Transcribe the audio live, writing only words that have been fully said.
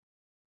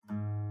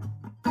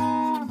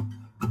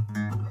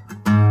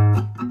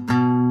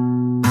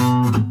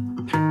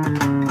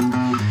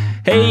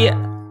Hey,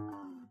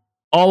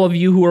 all of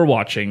you who are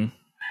watching.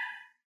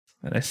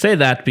 And I say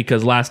that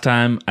because last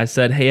time I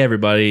said, hey,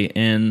 everybody,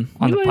 on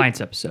the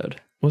Pints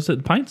episode. Was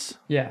it Pints?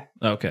 Yeah.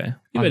 Okay.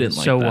 I didn't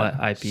like So that. What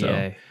IPA.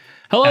 So,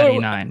 hello,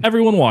 89.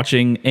 everyone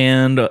watching,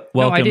 and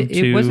welcome to...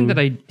 It wasn't that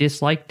I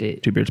disliked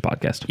it. Two Beards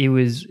Podcast.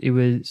 It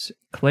was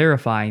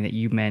clarifying that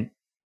you meant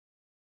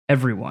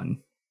everyone.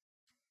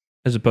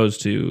 As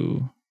opposed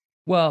to...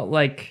 Well,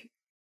 like,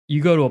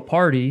 you go to a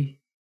party,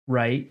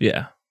 right?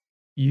 Yeah.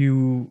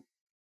 You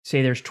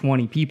say there's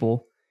 20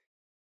 people.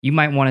 You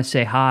might want to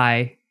say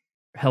hi,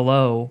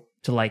 hello,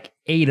 to like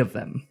 8 of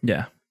them.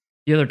 Yeah.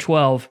 The other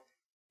 12, you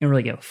don't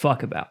really give a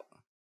fuck about.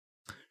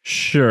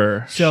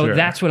 Sure. So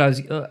that's what I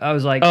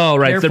was like. Oh,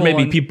 right. There may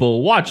be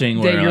people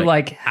watching that you're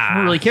like, I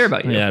don't really care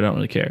about you. Yeah, I don't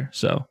really care.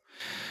 So,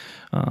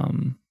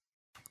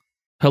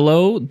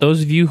 hello,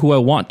 those of you who I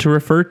want to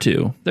refer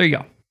to. There you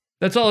go.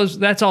 That's all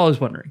I was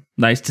wondering.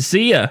 Nice to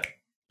see ya.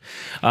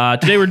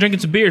 Today we're drinking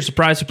some beer,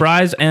 surprise,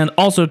 surprise, and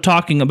also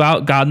talking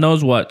about God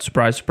knows what,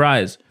 surprise,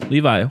 surprise.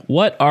 Levi,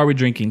 what are we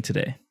drinking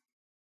today?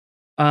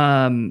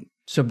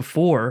 So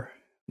before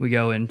we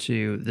go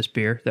into this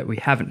beer that we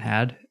haven't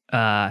had,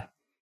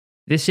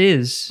 this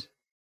is...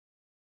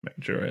 Make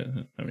sure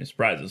how many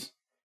surprises.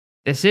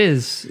 This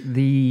is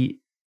the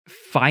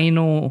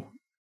final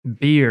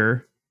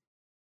beer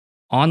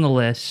on the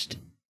list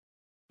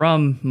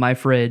from my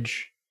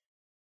fridge.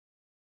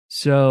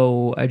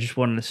 So I just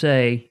wanted to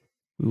say...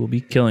 We will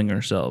be killing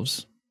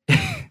ourselves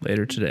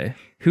later today.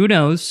 Who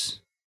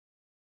knows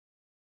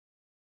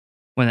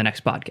when the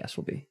next podcast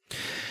will be?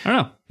 I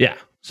don't know. Yeah.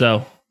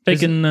 So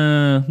taking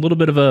a little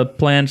bit of a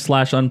planned /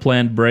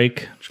 unplanned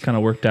break, which kind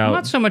of worked out.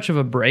 Not so much of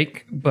a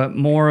break, but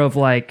more of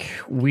like,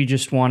 we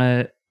just want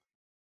to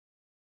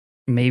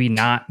maybe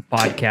not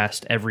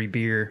podcast every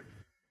beer.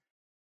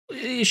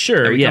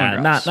 Sure,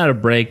 yeah, not a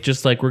break.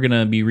 Just like we're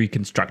gonna be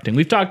reconstructing.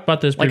 We've talked about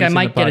this. Like I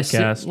might get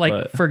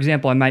podcast, for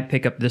example, I might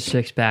pick up this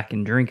 6-pack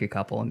and drink a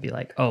couple and be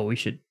like, "Oh, we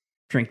should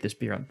drink this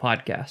beer on the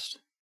podcast."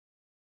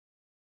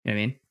 You know what I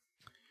mean?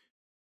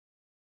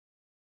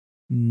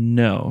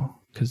 No,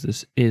 because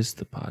this is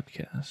the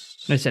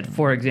podcast. I said,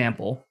 for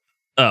example.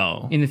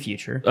 Oh, in the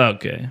future.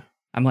 Okay.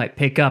 I might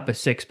pick up a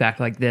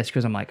 6-pack like this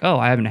because I'm like, "Oh,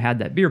 I haven't had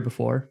that beer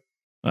before."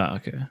 Oh,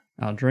 okay.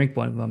 I'll drink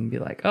one of them and be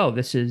like, "Oh,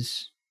 this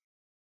is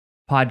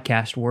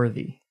podcast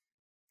worthy."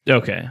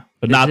 Okay,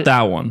 but not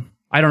that one.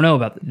 I don't know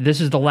about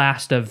this. Is the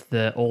last of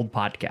the old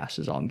podcasts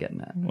is all I'm getting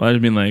at. Well, I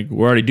mean, like,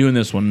 we're already doing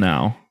this one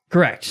now.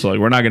 Correct. So like,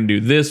 we're not going to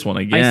do this one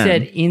again. I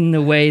said in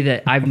the way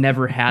that I've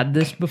never had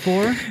this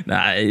before.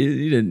 Nah,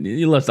 you didn't.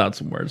 You left out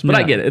some words, but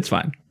I get it. It's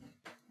fine.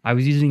 I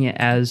was using it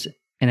as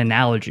an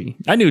analogy.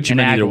 I knew what you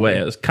meant either way.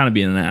 It was kind of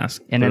being an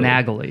ask. An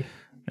anagly.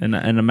 An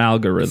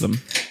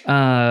amalgorithm.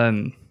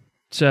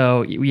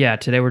 So yeah,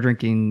 today we're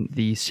drinking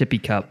the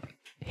Sippy Cup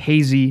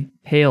Hazy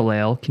Pale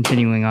Ale,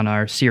 continuing on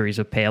our series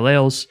of pale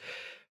ales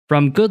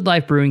from Good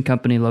Life Brewing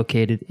Company,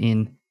 located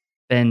in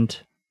Bend,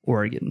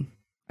 Oregon,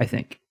 I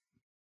think.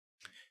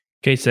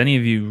 In case any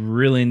of you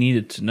really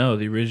needed to know,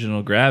 the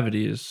original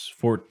gravity is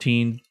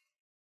 14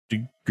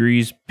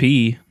 degrees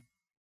P.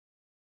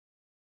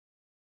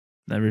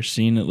 Never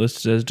seen it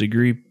listed as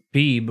degree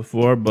P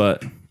before,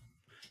 but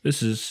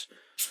this is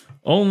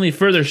only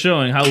further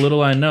showing how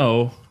little I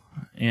know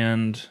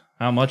and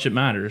how much it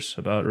matters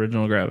about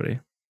original gravity.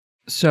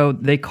 So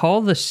they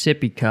call the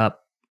Sippy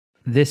Cup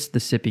the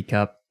Sippy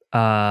Cup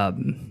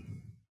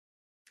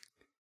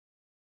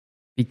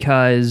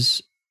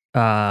because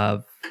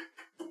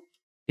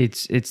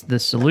it's the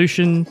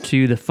solution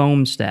to the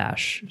foam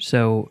stash.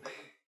 So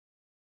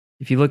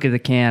if you look at the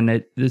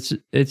can,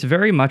 it's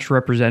very much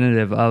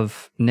representative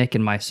of Nick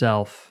and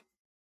myself.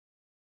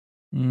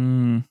 I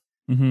mean,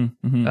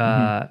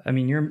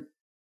 your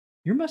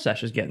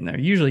mustache is getting there.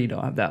 Usually you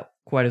don't have that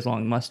quite as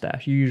long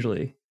mustache. You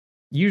usually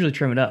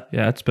trim it up.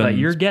 Yeah, but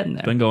you're getting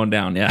there. It's been going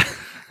down, yeah.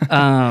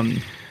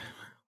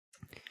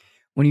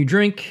 When you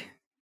drink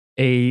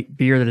a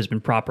beer that has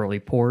been properly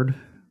poured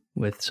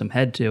with some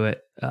head to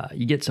it,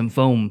 you get some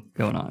foam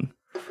going on.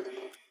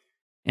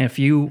 And if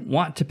you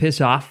want to piss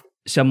off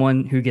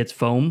someone who gets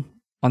foam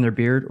on their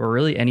beard, or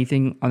really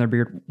anything on their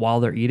beard while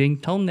they're eating,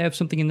 tell them they have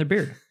something in their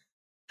beard.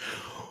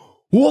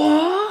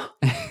 What?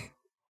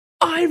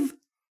 I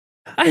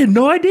had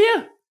no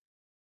idea.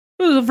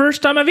 This is the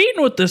first time I've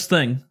eaten with this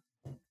thing.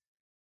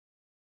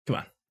 Come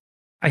on.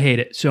 I hate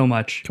it so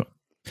much. Come on.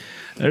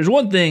 There's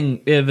one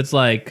thing if it's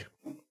like,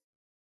 you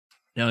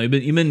know,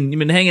 you've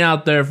been hanging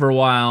out there for a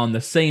while and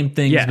the same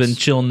thing's been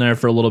chilling there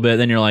for a little bit.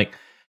 Then you're like,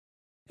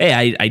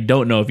 hey, I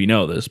don't know if you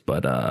know this,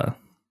 but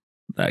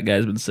that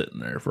guy's been sitting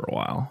there for a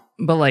while.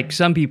 But like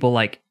some people,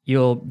 like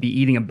you'll be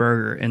eating a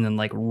burger and then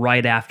like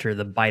right after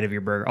the bite of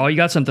your burger, oh, you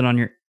got something on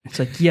your... It's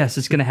like, yes,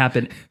 it's going to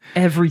happen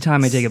every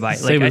time I take a bite.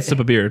 Same with a sip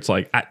of beer. It's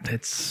like,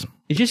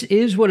 it just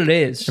is what it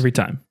is. Every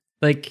time.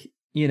 Like,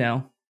 you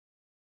know,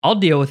 I'll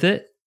deal with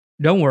it.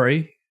 Don't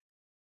worry.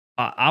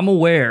 I'm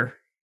aware.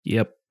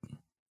 Yep.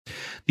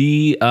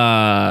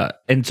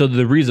 And so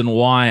the reason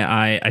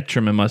why I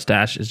trim my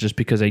mustache is just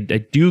because I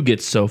do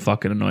get so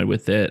fucking annoyed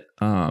with it.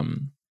 For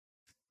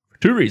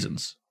two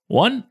reasons.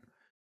 One,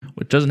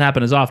 which doesn't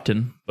happen as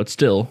often, but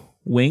still,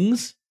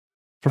 wings.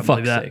 For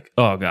fuck's sake.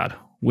 Oh, God.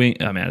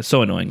 Oh, man, it's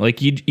so annoying.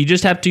 Like, you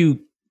just have to...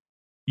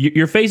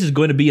 Your face is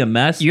going to be a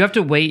mess. You have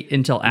to wait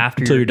until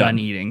you're done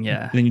eating.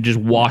 Yeah. And then you just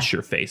wash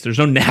your face. There's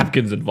no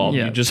napkins involved.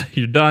 Yeah.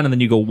 You're done, and then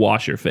you go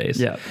wash your face.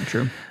 Yeah,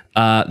 true.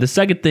 The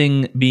second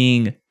thing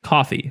being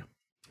coffee.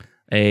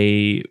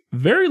 A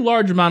very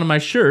large amount of my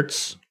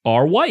shirts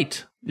are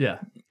white. Yeah.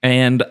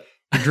 And...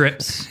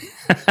 drips.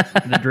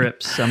 The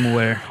drips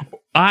somewhere.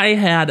 I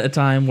had a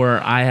time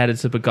where I had a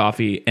sip of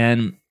coffee,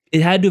 and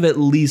it had to have at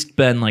least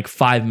been like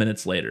 5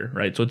 minutes later,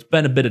 right? So it's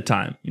been a bit of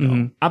time. You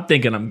know, I'm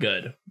thinking I'm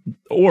good,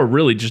 or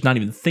really just not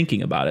even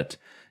thinking about it.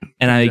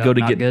 And I go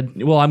to get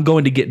good. Well, I'm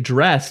going to get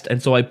dressed,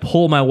 and so I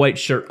pull my white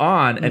shirt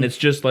on, and it's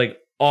just like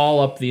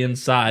all up the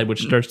inside,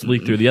 which starts to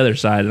leak through the other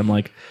side. And I'm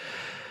like,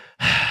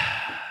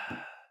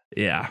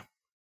 yeah.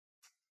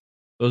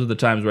 Those are the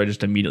times where I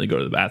just immediately go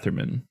to the bathroom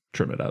and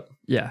trim it up.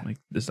 Yeah, like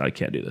this, I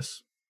can't do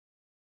this.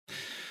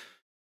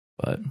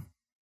 But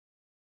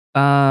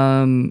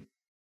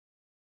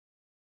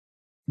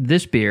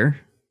this beer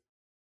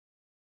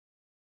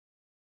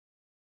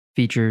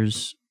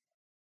features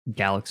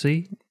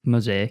Galaxy,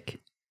 Mosaic,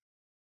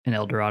 and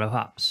Eldorado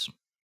hops.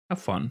 How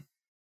fun.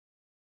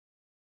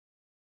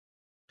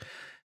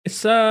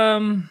 It's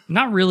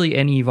not really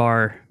any of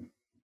our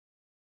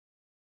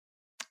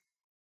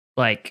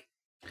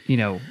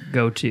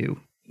go-to.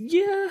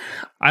 Yeah.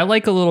 I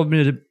like a little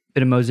bit of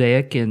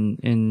Mosaic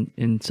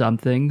in some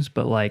things,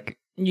 but by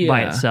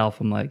itself,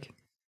 I'm like,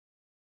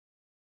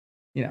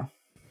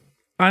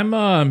 I'm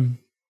a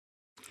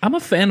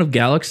fan of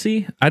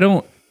Galaxy. I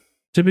don't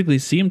typically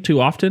see them too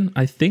often.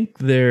 I think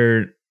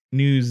they're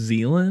New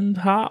Zealand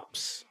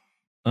hops.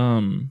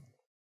 But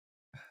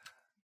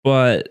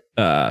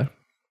yeah,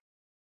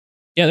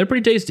 they're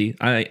pretty tasty.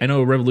 I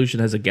know Revolution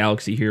has a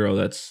Galaxy Hero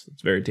that's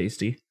very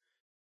tasty.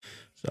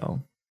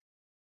 So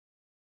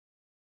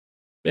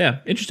yeah,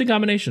 interesting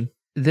combination.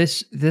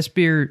 This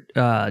beer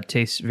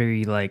tastes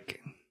very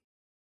like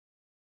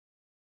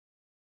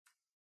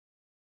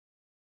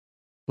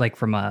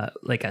from a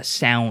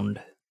sound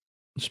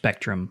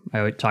spectrum.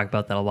 I would talk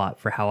about that a lot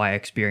for how I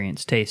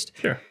experience taste.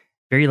 Sure.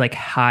 Very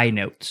high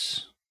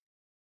notes.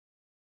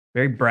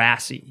 Very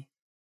brassy.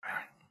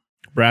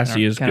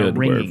 Brassy is good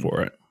word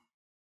for it.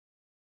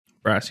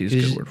 Brassy is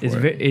good word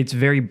for it. It's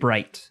very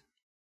bright.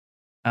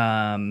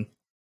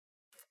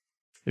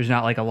 There's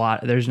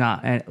not there's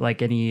not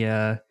any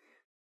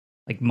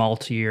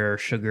malty or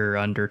sugar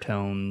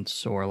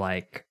undertones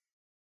or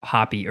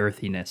hoppy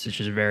earthiness. It's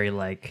just very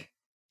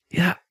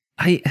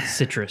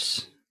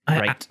citrus.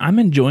 I'm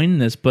enjoying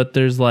this, but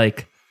there's I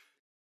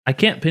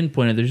can't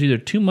pinpoint it. There's either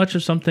too much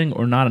of something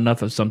or not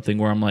enough of something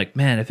where I'm like,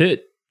 man, if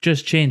it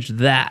just changed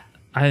that,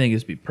 I think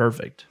it'd be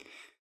perfect.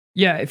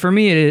 Yeah, for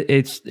me,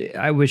 it's.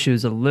 I wish it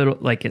was a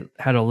little it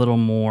had a little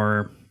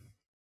more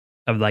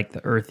of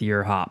the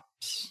earthier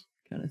hops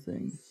kind of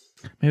thing.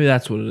 Maybe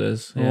that's what it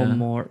is. A little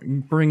more,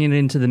 bringing it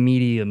into the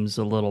mediums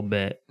a little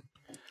bit,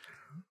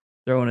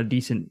 throwing a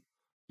decent,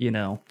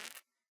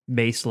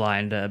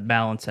 baseline to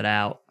balance it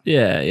out.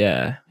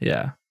 Yeah.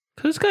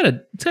 Because it's got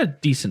a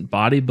decent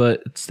body,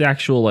 but it's the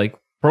actual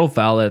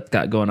profile that it's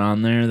got going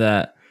on there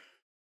that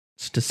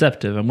it's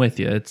deceptive. I'm with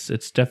you.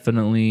 It's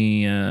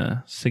definitely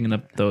singing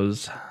up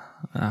those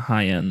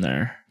high end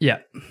there. Yeah.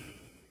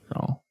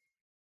 So,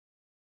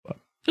 but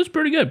it's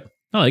pretty good.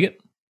 I like it.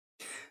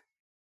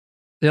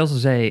 They also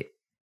say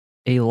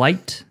a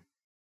light,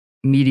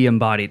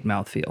 medium-bodied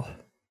mouthfeel.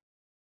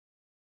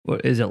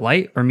 What is it,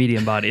 light or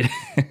medium-bodied?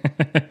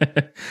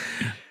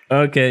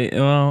 Okay,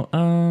 well,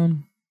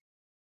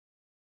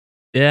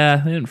 yeah,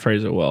 they didn't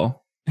phrase it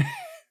well.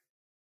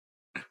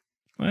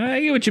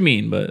 I get what you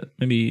mean, but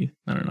maybe,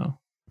 I don't know.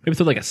 Maybe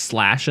throw a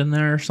slash in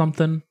there or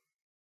something.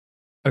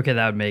 Okay,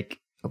 that would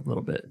make a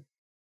little bit.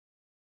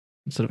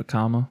 Instead of a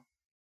comma?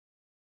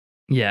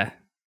 Yeah.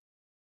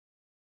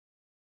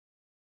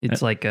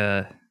 It's like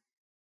a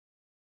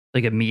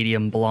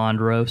medium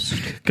blonde roast.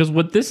 Because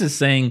what this is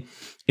saying,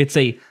 it's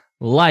a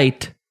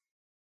light,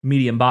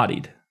 medium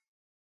bodied.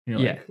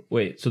 Yeah.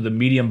 Wait, so the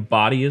medium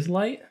body is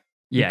light?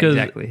 Yeah,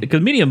 exactly.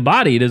 Because medium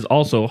bodied is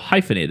also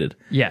hyphenated.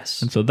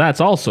 Yes. And so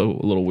that's also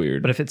a little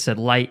weird. But if it said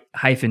light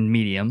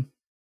 -medium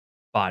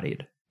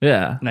bodied.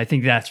 Yeah. And I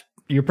think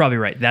you're probably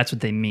right. That's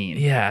what they mean.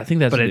 Yeah, I think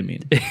that's what they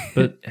mean.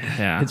 But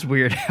yeah. It's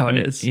weird how it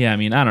is. Yeah, I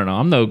mean, I don't know.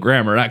 I'm no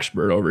grammar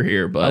expert over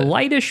here, but a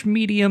lightish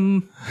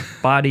medium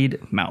bodied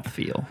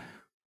mouthfeel.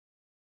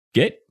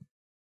 Get?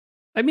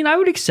 I mean, I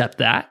would accept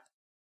that.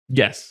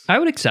 Yes. I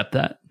would accept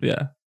that.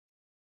 Yeah.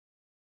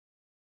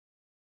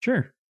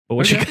 Sure. But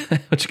what you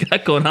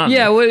got going on?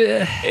 Yeah.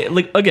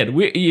 Again,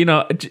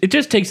 it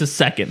just takes a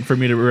second for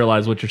me to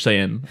realize what you're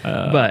saying.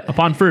 But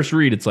upon first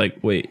read, it's like,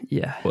 wait,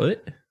 yeah,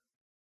 what?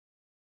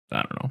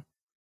 I don't know.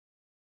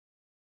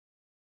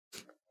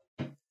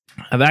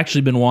 I've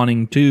actually been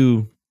wanting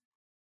to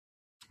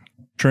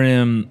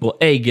trim,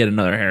 A, get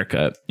another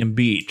haircut, and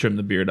B, trim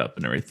the beard up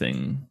and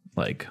everything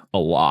a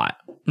lot.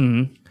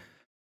 Mm-hmm.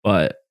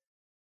 But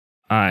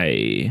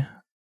I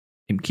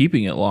am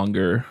keeping it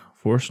longer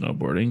for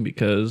snowboarding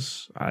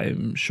because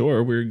I'm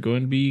sure we're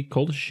going to be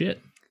cold as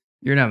shit.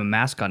 You're going to have a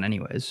mask on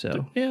anyways,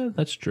 so. Yeah,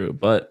 that's true,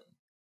 but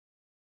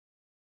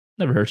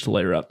never hurts to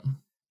layer up.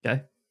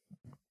 Okay.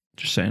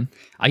 Just saying.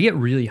 I get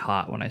really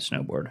hot when I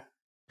snowboard.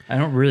 I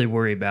don't really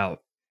worry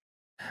about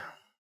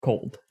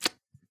cold.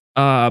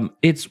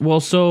 It's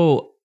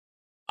so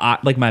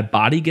like my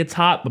body gets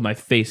hot, but my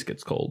face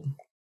gets cold.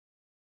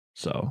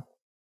 So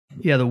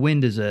yeah, the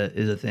wind is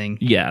a thing.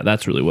 Yeah,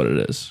 that's really what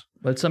it is.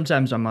 But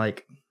sometimes I'm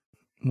like,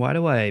 why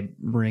do I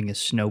bring a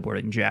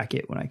snowboarding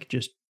jacket when I could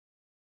just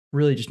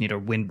need a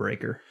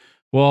windbreaker?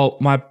 Well,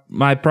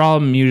 my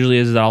problem usually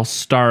is that I'll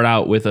start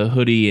out with a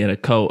hoodie and a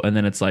coat, and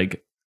then it's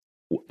like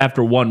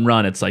after one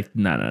run, it's like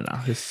no,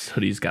 this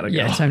hoodie's got to go.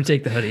 Yeah, it's time to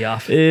take the hoodie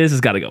off. This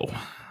has got to go.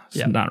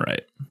 It's not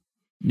right.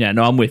 Yeah,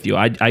 no, I'm with you.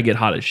 I get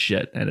hot as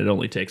shit, and it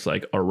only takes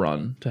like a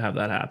run to have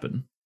that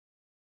happen.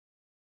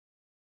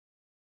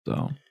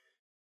 So,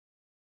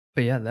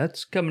 but yeah,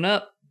 that's coming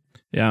up.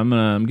 Yeah,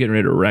 I'm getting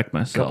ready to wreck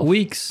myself. Couple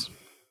weeks.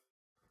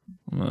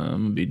 I'm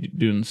gonna be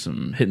hitting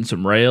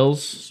some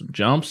rails, some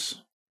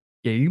jumps.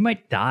 Yeah, you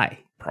might die.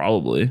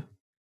 Probably.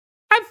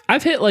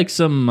 I've hit like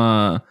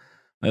some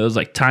those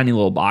like tiny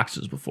little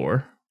boxes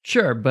before.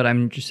 Sure, but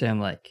I'm just saying,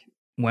 like,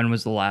 when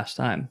was the last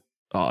time?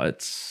 Oh,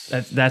 that's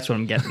what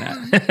I'm getting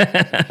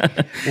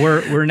at.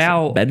 we're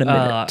now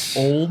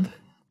old.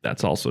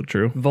 That's also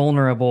true.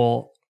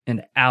 Vulnerable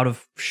and out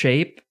of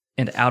shape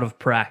and out of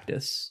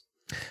practice.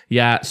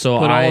 Yeah, so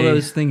put all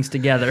those things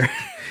together.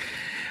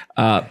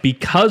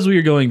 Because we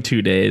are going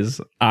 2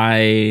 days,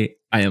 I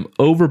am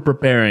over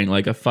preparing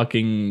like a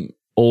fucking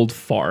old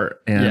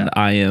fart, and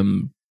I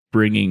am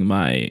bringing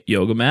my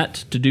yoga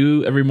mat to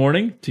do every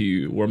morning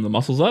to warm the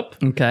muscles up.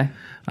 Okay.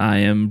 I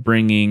am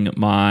bringing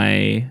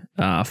my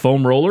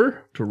foam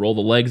roller to roll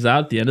the legs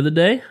out at the end of the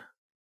day.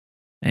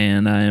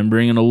 And I am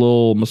bringing a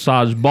little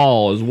massage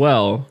ball as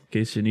well, in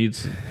case you need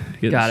to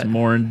get some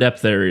more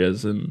in-depth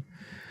areas. And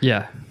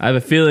yeah, I have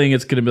a feeling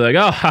it's going to be like,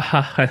 oh, ha,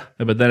 ha, ha.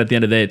 But then at the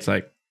end of the day, it's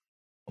like,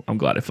 I'm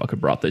glad I fucking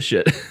brought this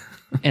shit.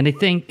 And I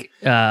think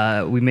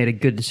we made a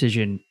good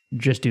decision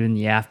just doing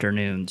the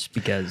afternoons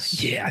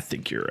because... Yeah, I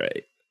think you're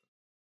right.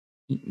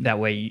 That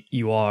way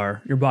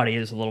your body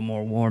is a little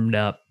more warmed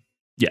up.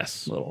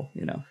 Yes.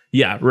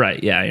 Yeah,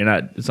 right.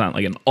 Yeah, it's not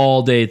like an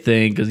all day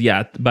thing. Because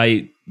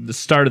by the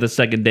start of the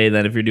second day,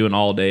 then if you're doing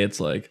all day, it's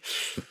like,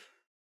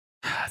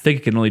 I think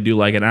I can only do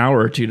like an hour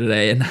or two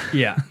today and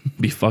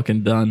be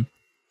fucking done.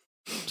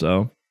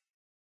 So.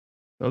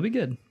 It'll be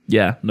good.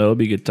 Yeah, no, it'll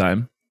be a good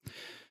time.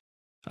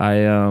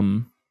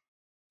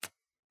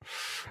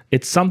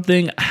 It's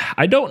something,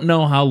 I don't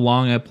know how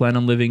long I plan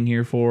on living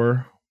here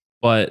for,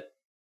 but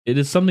it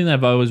is something that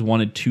I've always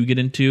wanted to get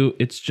into.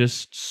 It's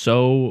just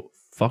so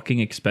fucking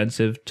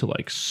expensive to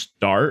like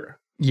start.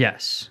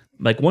 Yes.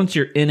 Like once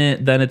you're in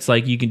it, then it's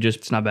like you can just...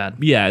 It's not bad.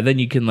 Yeah, then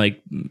you can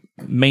like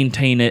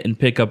maintain it and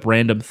pick up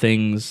random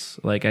things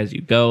like as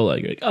you go.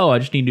 Like, you're like, oh, I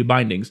just need new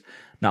bindings.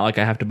 Not like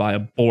I have to buy a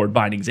board,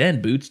 bindings,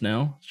 and boots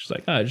now. It's just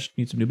like, oh, I just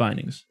need some new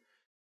bindings.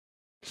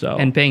 So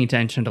and paying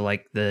attention to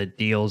like the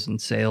deals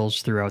and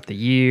sales throughout the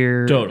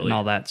year, and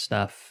all that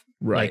stuff.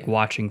 Right. Like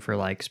watching for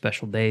like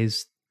special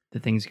days, the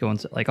things going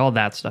like all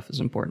that stuff is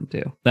important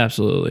too.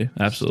 Absolutely.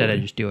 Instead of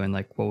just doing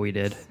like what we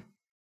did.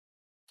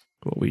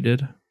 What we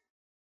did?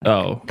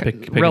 Oh,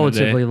 pick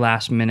relatively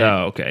last minute.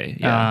 Oh, okay.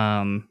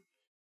 Yeah.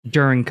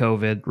 During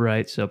COVID,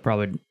 right? So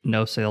probably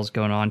no sales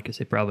going on because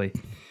they probably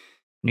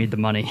need the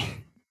money.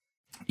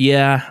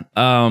 Yeah.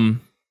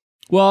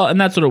 Well,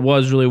 and that's what it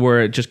was really,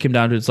 where it just came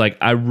down to, it's like,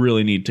 I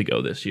really need to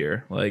go this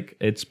year. Like,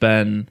 it's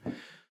been,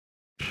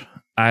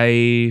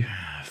 I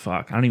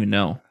don't even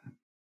know.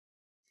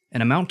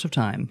 An amount of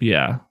time.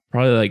 Yeah.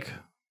 Probably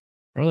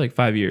like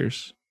 5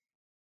 years.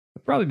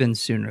 It's probably been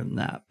sooner than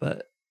that,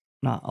 but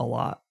not a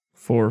lot.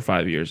 4 or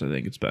 5 years, I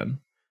think it's been.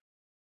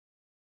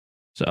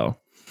 So,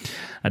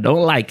 I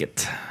don't like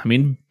it. I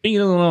mean, being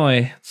in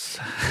Illinois,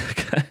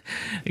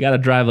 you got to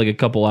drive like a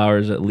couple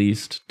hours at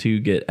least to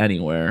get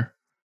anywhere.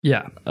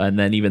 Yeah. And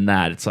then even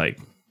that, it's like,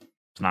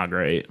 it's not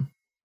great.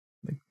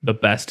 Like, the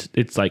best,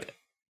 it's like,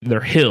 they're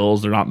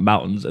hills, they're not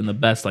mountains. And the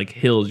best like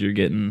hills you're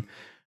getting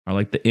are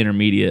like the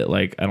intermediate.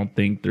 Like, I don't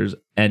think there's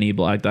any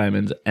black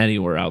diamonds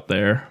anywhere out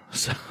there.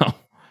 So, a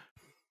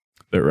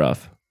bit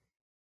rough.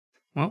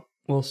 Well,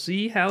 we'll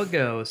see how it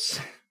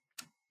goes.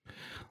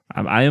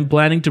 I am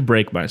planning to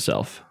break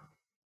myself.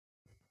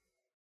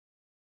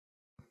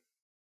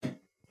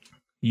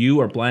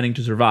 You are planning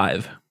to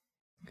survive.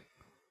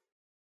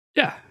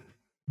 Yeah.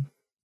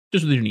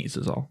 Just with your knees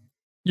is all.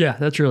 Yeah,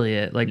 that's really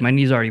it. Like, my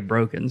knee's already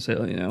broken,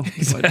 so,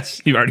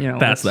 You've already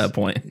passed that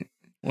point.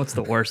 What's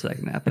the worst that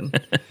can happen?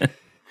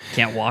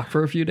 Can't walk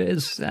for a few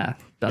days?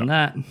 Done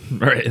that.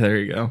 Right, there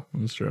you go.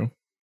 That's true.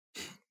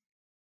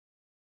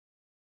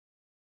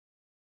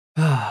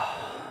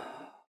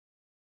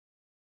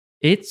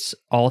 It's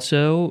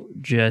also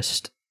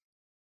just,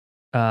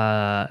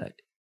 it's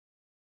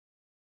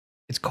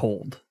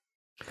cold.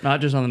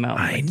 Not just on the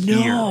mountain. I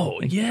know.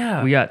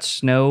 Yeah. We got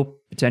snow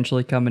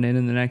potentially coming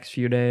in the next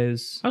few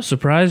days. I was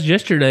surprised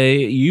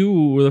yesterday. You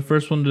were the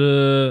first one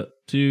to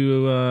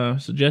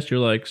suggest. You're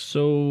like,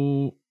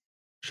 so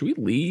should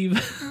we leave?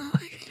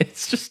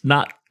 It's just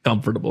not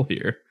comfortable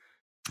here.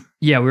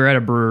 Yeah, we were at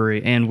a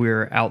brewery and we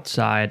were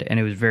outside, and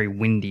it was very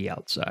windy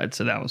outside.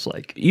 So that was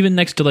like, even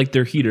next to like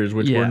their heaters,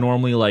 which were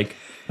normally like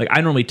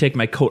I normally take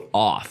my coat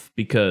off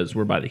because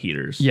we're by the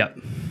heaters. Yep.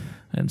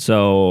 And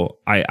so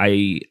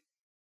I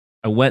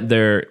went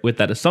there with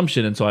that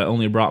assumption, and so I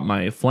only brought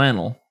my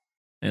flannel,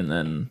 and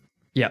then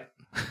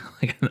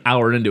like an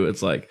hour into it,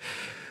 it's like,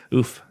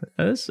 oof,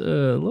 that's a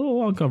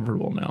little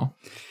uncomfortable now.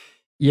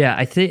 Yeah,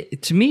 I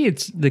think to me,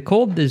 it's the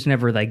cold is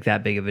never like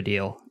that big of a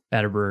deal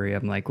at a brewery.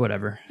 I'm like,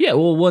 whatever. Yeah,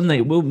 well, when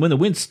the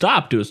wind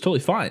stopped, it was totally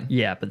fine.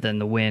 Yeah, but then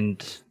the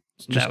wind,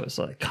 that was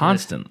like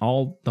constant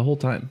the whole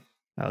time.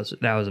 That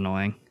was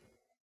annoying.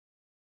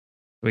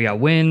 We got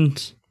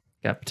wind,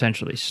 got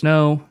potentially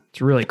snow.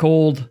 It's really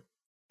cold.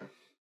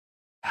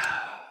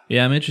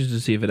 Yeah, I'm interested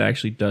to see if it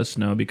actually does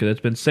snow, because it's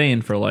been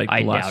saying for like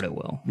I doubt it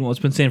will. Well, it's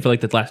been saying for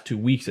like the last 2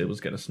 weeks it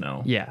was going to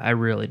snow. Yeah, I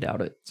really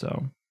doubt it.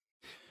 So,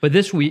 but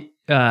this week,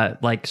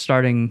 like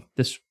starting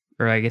this,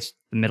 or I guess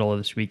the middle of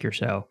this week or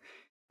so,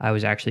 I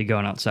was actually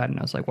going outside and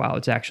I was like, wow,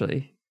 it's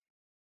actually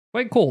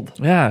quite cold.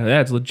 Yeah,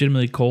 it's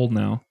legitimately cold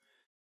now.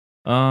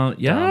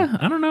 Yeah,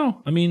 I don't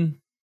know. I mean,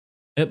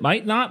 it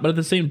might not, but at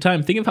the same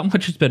time, think of how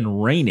much it's been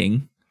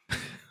raining.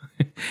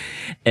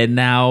 And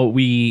now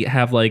we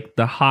have like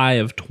the high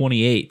of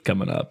 28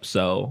 coming up.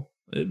 So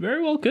it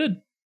very well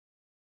could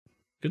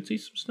see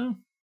some snow.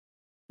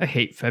 I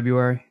hate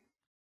February.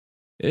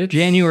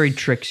 January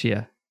tricks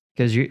you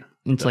because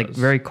it's like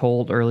very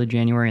cold early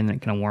January, and then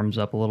it kind of warms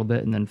up a little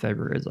bit, and then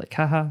February is like,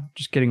 haha,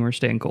 just kidding, we're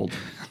staying cold.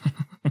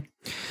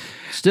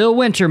 Still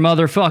winter,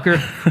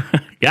 motherfucker.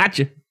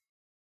 Gotcha.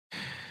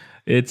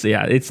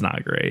 It's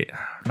not great.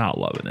 Not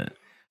loving it.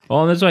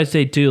 Well, and that's why I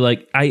say too,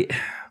 I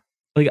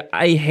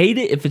hate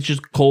it if it's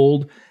just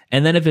cold,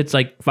 and then if it's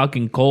like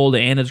fucking cold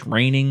and it's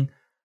raining,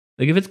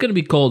 like if it's gonna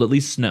be cold, at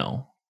least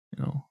snow.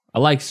 You know, I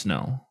like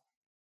snow.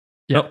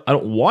 Yeah, I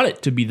don't want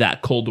it to be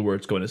that cold to where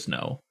it's going to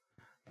snow,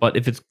 but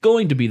if it's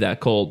going to be that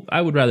cold,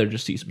 I would rather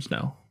just see some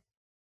snow.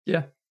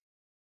 Yeah.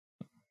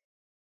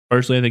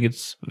 Personally, I think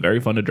it's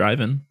very fun to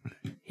drive in.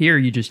 Here,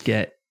 you just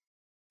get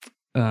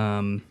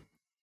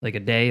like a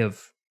day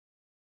of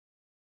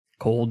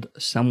cold,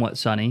 somewhat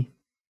sunny,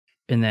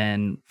 and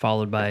then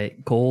followed by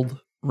cold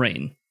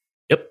rain.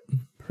 Yep,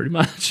 pretty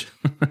much.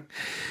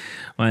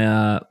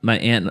 My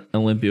aunt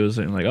Olympia was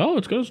saying like, "Oh,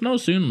 it's gonna snow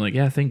soon." I'm like,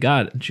 "Yeah, thank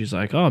God." And she's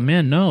like, "Oh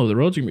man, no, the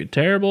roads are gonna be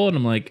terrible." And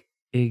I'm like,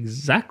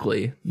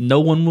 "Exactly.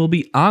 No one will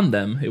be on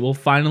them. It will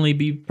finally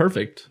be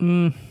perfect."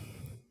 You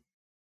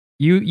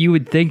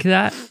would think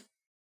that,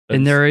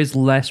 and there is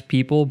less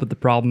people, but the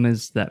problem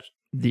is that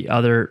the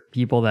other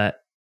people that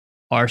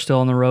are still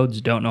on the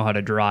roads don't know how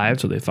to drive,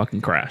 so they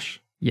fucking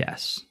crash.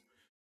 Yes.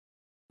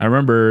 I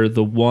remember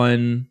there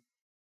was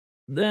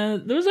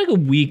like a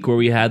week where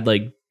we had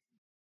like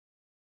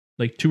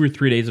 2 or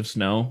 3 days of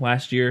snow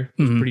last year.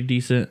 It was pretty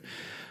decent.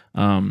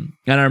 And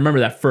I remember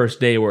that first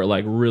day where it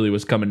like really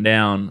was coming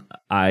down.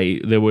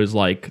 I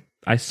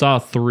saw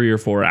 3 or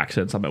 4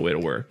 accidents on my way to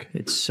work.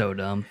 It's so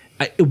dumb.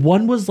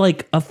 One was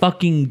like a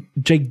fucking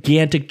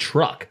gigantic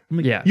truck. I'm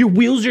like, yeah. Your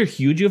wheels are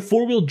huge. You have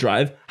 4-wheel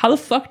drive. How the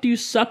fuck do you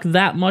suck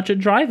that much at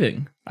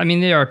driving? I mean,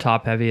 they are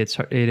top heavy. It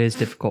is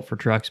difficult for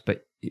trucks,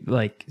 but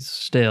like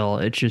still,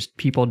 it's just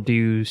people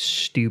do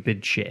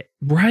stupid shit.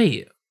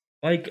 Right.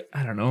 Like,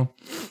 I don't know.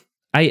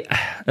 I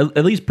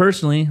at least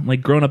personally,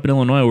 like growing up in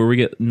Illinois, where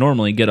we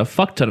normally get a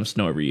fuck ton of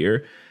snow every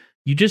year,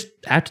 you just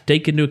have to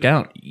take into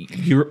account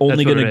you're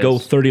only going to go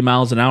 30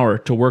 miles an hour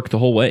to work the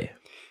whole way.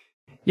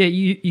 Yeah,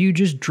 you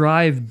just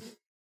drive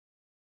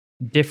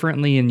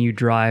differently, and you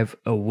drive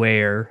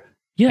aware.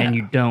 Yeah, and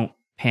you don't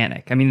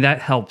panic. I mean,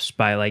 that helps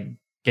by like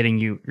getting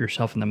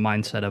yourself in the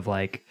mindset of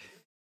like,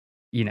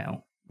 you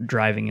know,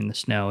 driving in the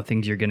snow,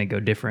 things are going to go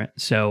different,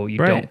 so you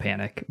don't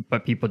panic.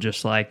 But people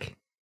just like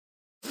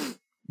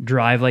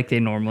drive like they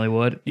normally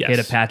would, hit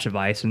a patch of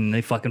ice, and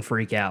they fucking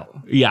freak out.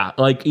 Yeah,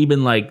 like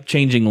even like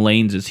changing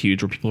lanes is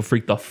huge, where people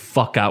freak the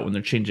fuck out when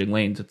they're changing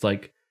lanes. It's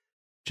like,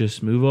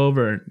 just move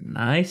over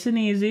nice and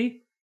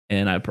easy,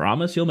 and I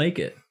promise you'll make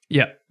it.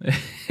 Yeah.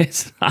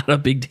 It's not a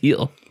big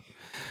deal.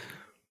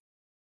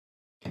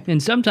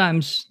 And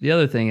sometimes the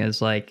other thing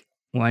is like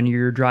when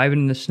you're driving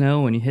in the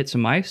snow and you hit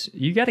some ice,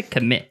 you got to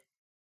commit.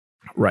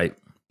 Right.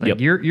 Like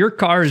your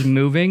car is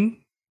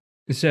moving,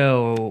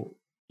 so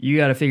you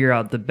got to figure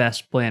out the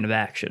best plan of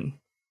action.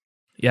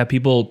 Yeah,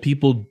 people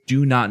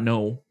do not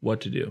know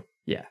what to do.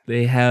 Yeah.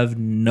 They have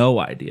no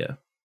idea.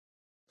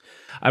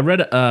 I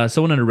read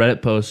someone in a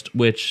Reddit post,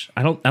 which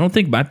I don't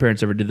think my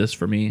parents ever did this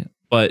for me,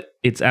 but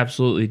it's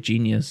absolutely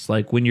genius.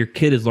 Like when your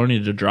kid is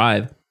learning to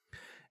drive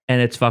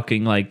and it's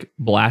fucking like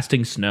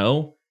blasting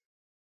snow,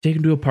 take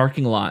them to a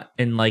parking lot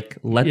and like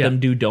let them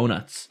do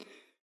donuts.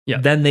 Yeah.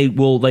 Then they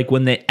will, like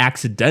when they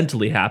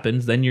accidentally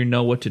happens, then you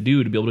know what to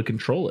do to be able to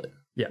control it.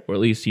 Yeah. Or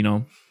at least,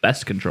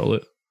 best control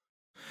it.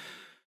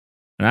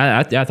 And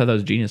I thought that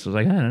was genius. I was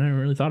like, I never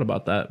really thought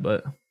about that,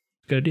 but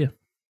it's a good idea.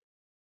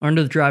 Learn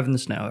to drive in the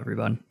snow,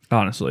 everyone.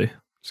 Honestly.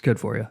 It's good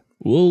for you.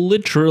 Will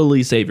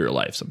literally save your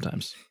life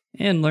sometimes.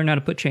 And learn how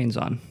to put chains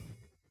on.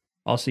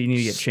 Also, you need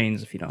to get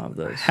chains if you don't have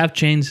those. Have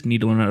chains,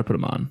 need to learn how to put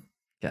them on.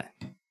 Okay.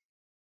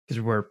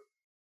 Because we're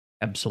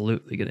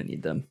absolutely going to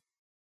need them.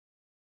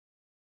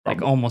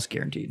 Probably. Like, almost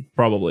guaranteed.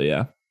 Probably,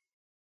 yeah.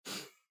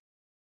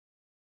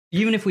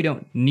 Even if we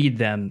don't need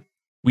them,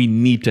 we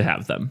need to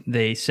have them.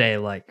 They say,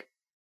 like,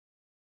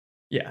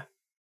 yeah.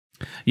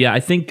 Yeah, I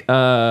think,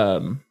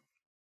 we'll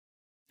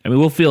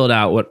feel it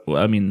out,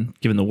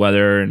 given the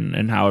weather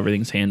and how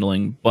everything's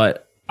handling.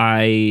 But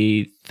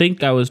I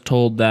think I was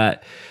told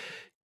that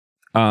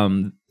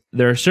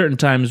there are certain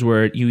times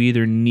where you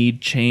either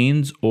need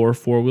chains or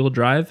four-wheel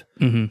drive.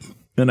 Mm-hmm.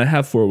 And I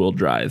have four-wheel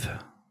drive.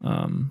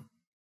 And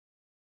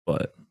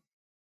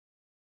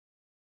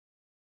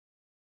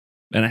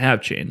I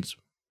have chains.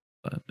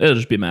 But it'll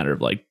just be a matter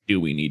of, like, do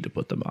we need to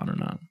put them on or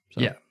not?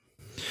 So. Yeah.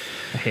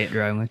 I hate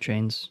driving with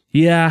chains.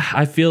 Yeah,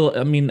 I feel,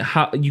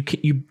 how you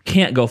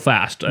can't go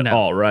fast at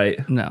all,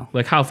 right? No.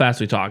 Like, how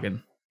fast are we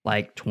talking?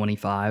 Like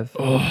 25,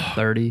 30.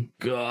 30.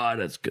 God,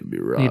 that's going to be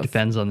rough. It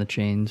depends on the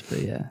chains,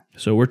 but yeah.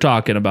 So we're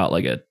talking about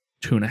like a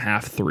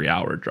 2.5, 3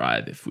 hour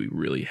drive if we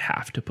really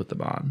have to put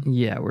them on.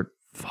 Yeah,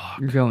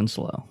 you're going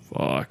slow.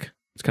 Fuck.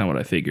 That's kind of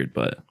what I figured,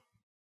 but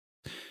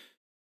it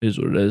is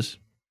what it is.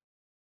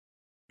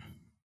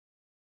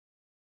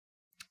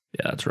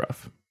 Yeah, that's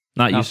rough.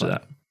 Not used to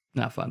that.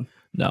 Not fun.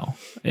 No.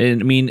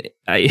 And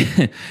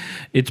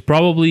it's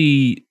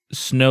probably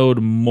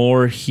snowed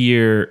more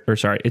here,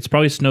 it's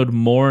probably snowed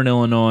more in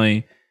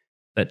Illinois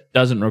that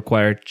doesn't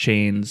require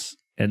chains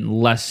and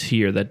less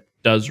here that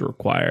does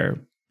require,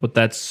 but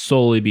that's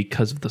solely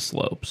because of the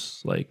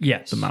slopes, like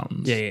the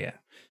mountains. Yeah.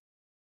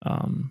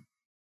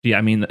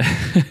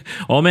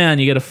 Oh man,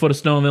 you get a foot of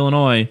snow in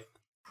Illinois,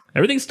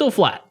 everything's still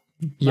flat.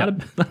 Not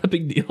a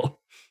big deal.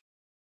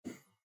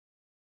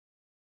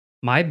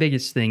 My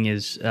biggest thing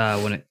is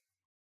when it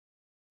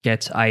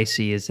gets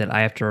icy is that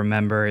I have to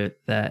remember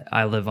that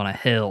I live on a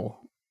hill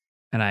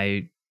and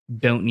I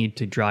don't need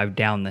to drive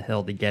down the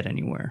hill to get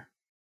anywhere.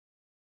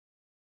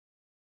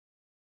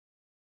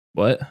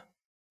 What?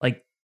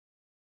 Like,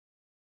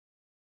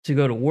 to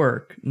go to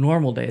work,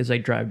 normal days I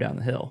drive down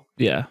the hill.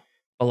 Yeah.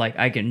 But like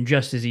I can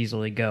just as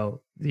easily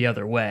go the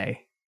other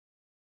way.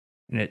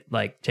 And it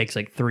like takes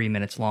like 3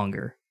 minutes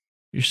longer.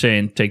 You're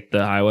saying take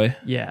the highway?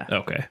 Yeah.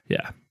 Okay.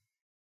 Yeah.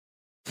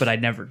 But I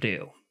never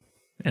do.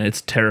 And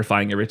it's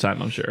terrifying every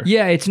time, I'm sure.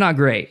 Yeah, it's not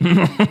great.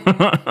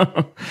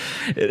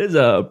 It is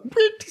a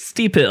pretty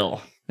steep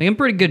hill. Like, I'm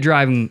pretty good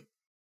driving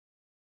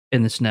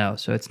in the snow,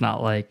 so it's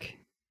not like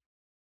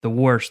the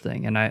worst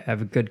thing. And I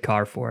have a good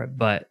car for it,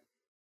 but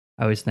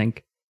I always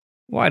think,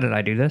 why did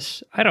I do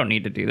this? I don't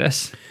need to do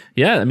this.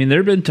 Yeah, there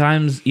have been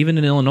times, even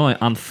in Illinois,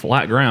 on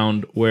flat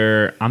ground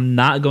where I'm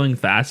not going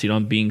fast,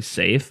 I'm being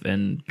safe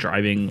and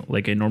driving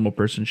like a normal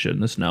person should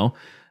in the snow.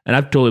 And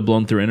I've totally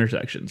blown through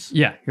intersections.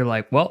 Yeah, you're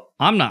like, well,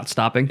 I'm not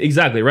stopping.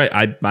 Exactly, right.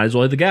 I might as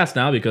well hit the gas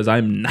now because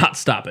I'm not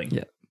stopping.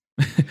 Yeah.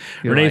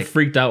 Renee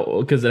freaked out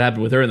because it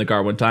happened with her in the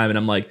car one time, and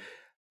I'm like,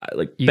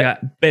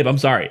 babe, I'm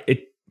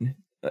sorry.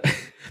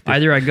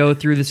 Either I go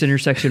through this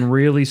intersection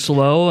really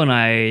slow and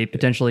I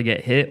potentially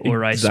get hit,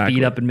 or I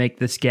speed up and make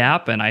this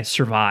gap and I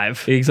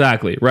survive.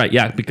 Exactly, right.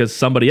 Yeah, because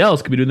somebody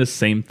else could be doing the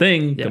same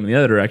thing coming the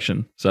other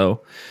direction.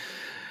 So,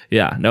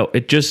 yeah, no,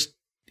 it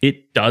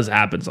does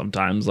happen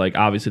sometimes. Like,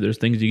 obviously, there's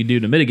things you can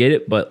do to mitigate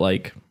it, but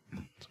like,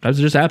 sometimes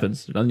it just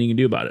happens. There's nothing you can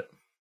do about it.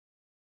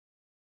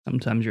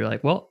 Sometimes you're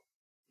like, well,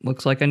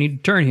 looks like I need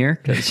to turn here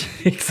because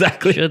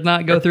exactly should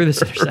not go through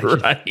this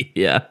intersection. Right?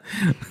 Yeah.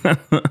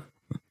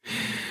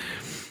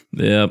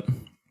 Yep.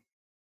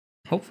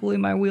 Hopefully,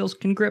 my wheels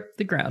can grip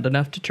the ground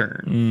enough to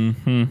turn.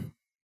 Mm-hmm.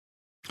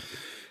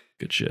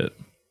 Good shit.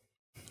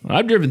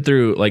 I've driven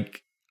through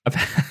like.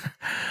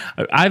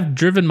 I've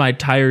driven my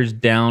tires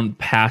down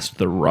past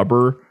the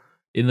rubber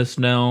in the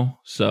snow,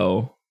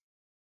 so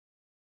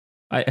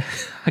I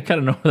kind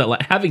of know that.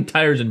 Like, having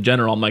tires in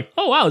general, I'm like,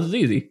 oh wow, this is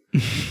easy.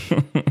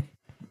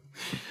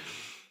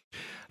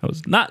 That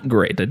was not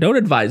great. I don't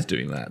advise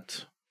doing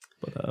that.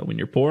 But when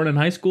you're poor and in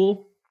high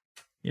school,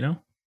 who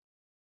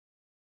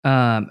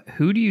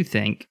do you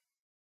think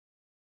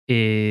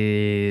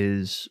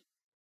is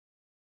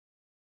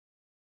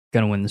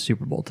gonna win the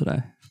Super Bowl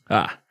today?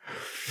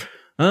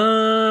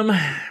 Well,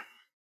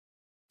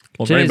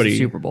 today's the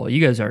Super Bowl.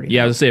 You guys already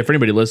know. I was gonna say, for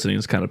anybody listening,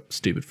 it's kind of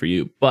stupid for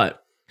you,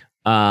 but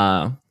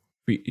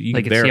you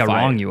can see how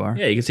wrong you are.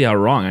 Yeah, you can see how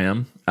wrong I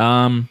am.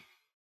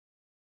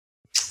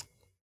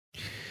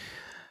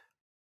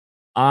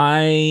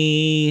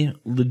 I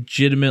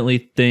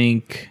legitimately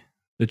think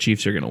the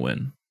Chiefs are gonna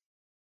win.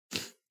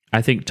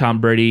 I think Tom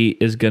Brady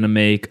is gonna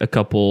make a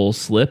couple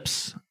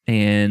slips,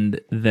 and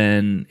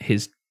then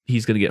he's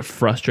gonna get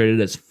frustrated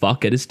as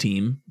fuck at his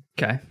team.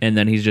 Okay. And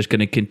then he's just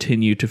going to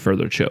continue to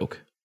further choke.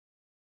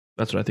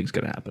 That's what I think is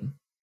going to happen.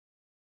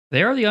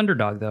 They are the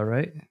underdog, though,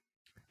 right?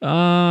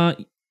 No,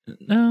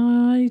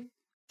 I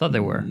thought they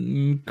were.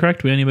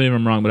 Correct me anybody if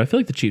I'm wrong, but I feel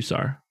like the Chiefs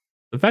are.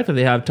 The fact that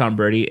they have Tom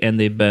Brady and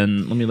they've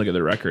been, let me look at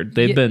their record.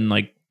 They've been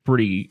like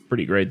pretty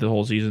great the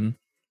whole season.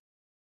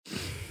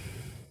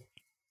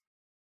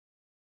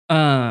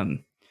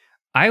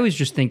 I was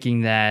just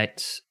thinking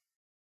that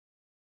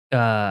they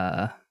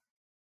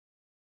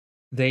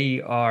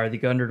are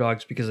the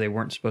underdogs because they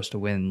weren't supposed to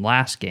win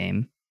last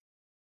game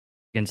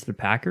against the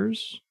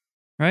Packers,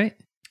 right?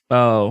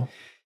 Oh,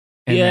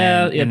 and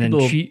yeah.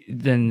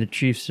 Then the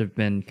Chiefs have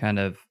been kind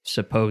of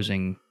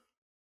supposing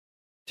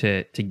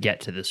to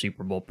get to the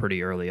Super Bowl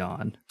pretty early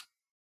on.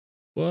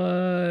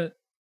 What?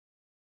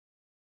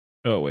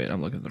 Oh wait,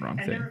 I'm looking at the wrong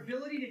thing. Their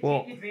ability to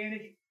take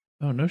advantage.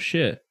 Oh no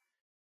shit.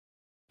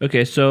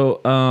 Okay,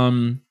 so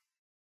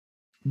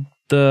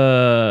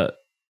the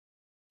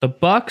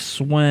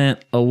Bucks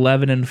went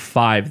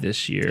 11-5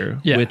 this year,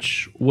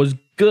 which was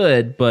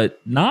good, but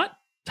not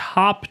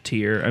top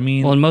tier. I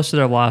mean, well, and most of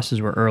their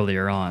losses were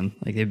earlier on.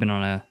 Like they've been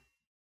on a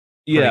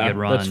pretty good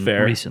run that's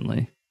fair.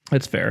 Recently.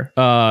 That's fair.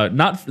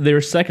 They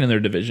were second in their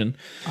division.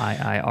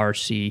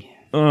 IIRC.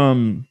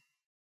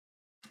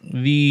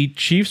 The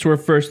Chiefs were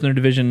first in their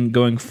division,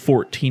 going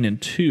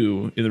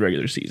 14-2 in the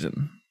regular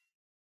season.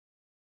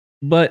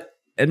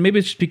 And maybe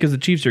it's just because the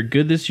Chiefs are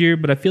good this year,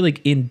 but I feel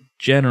like in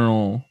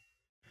general,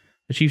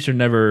 the Chiefs are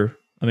never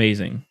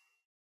amazing.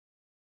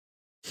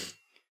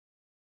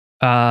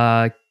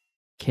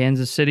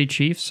 Kansas City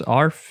Chiefs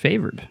are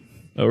favored.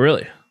 Oh,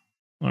 really?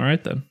 All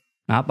right, then.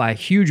 Not by a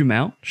huge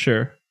amount.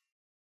 Sure.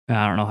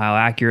 I don't know how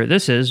accurate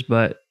this is,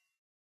 but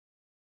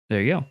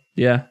there you go.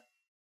 Yeah.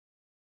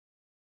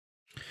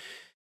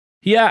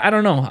 Yeah, I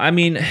don't know. I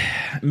mean,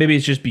 maybe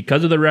it's just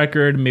because of the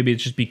record. Maybe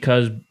it's just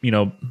because,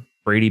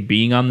 Brady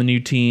being on the new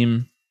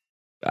team.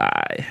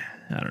 I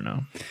don't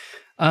know.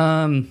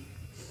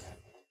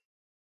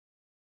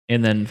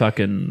 And then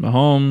fucking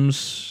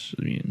Mahomes.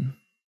 I mean,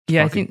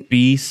 yeah, I think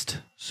beast.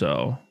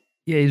 So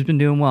yeah, he's been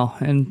doing well,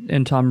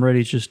 and Tom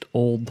Brady's just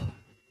old.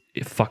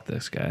 Yeah, fuck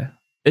this guy.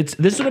 This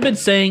is what I've been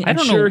saying. I'm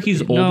sure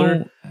he's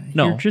older.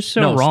 No, you're just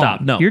so wrong.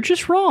 Stop. No, you're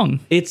just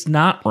wrong. It's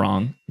not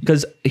wrong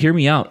because hear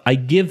me out. I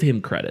give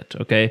him credit.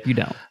 Okay, you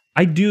don't.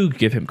 I do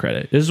give him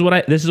credit. This is what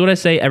I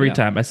say every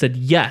time. I said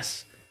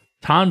yes.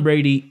 Tom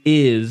Brady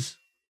is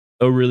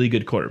a really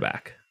good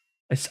quarterback.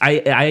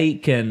 I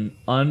can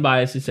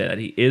unbiasedly say that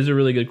he is a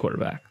really good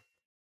quarterback,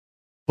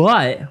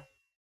 but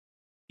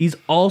he's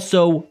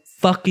also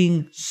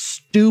fucking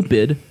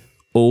stupid,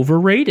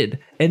 overrated.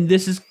 And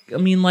this is, I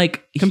mean,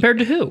 like compared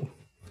to who?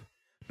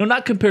 No,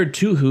 not compared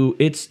to who.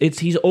 It's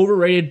he's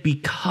overrated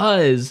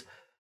because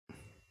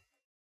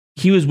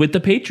he was with the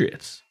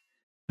Patriots.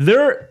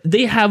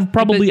 They have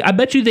probably, I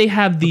bet you they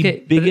have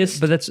the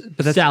biggest that's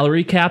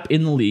salary cap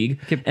in the league,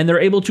 and they're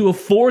able to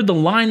afford the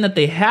line that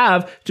they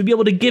have to be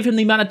able to give him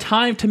the amount of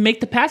time to make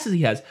the passes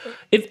he has.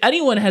 If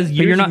anyone has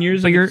years and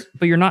years,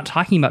 but you're not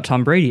talking about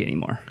Tom Brady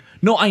anymore.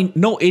 No,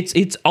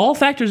 it's all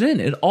factors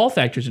in. It all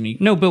factors in.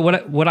 No, but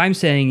what I'm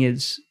saying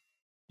is,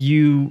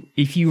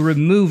 if you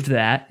removed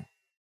that,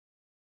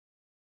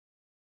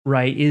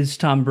 right? Is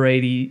Tom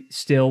Brady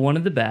still one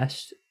of the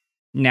best?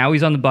 Now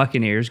he's on the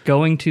Buccaneers,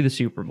 going to the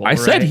Super Bowl. I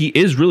said he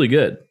is really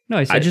good. No,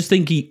 I just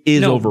think he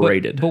is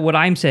overrated. But what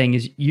I'm saying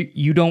is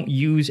you don't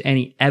use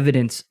any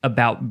evidence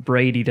about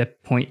Brady to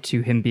point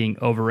to him being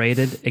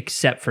overrated,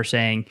 except for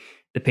saying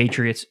the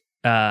Patriots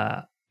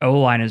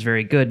O-line is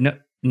very good.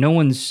 No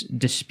one's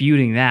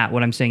disputing that.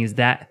 What I'm saying is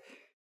that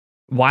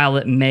while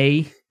it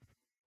may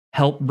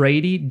help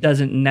Brady,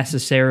 doesn't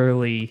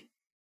necessarily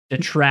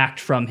detract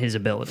from his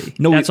ability.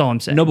 No, that's all I'm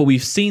saying. No, but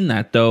we've seen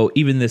that though.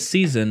 Even this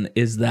season,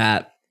 is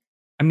that.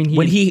 I mean,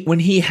 when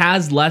he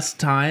has less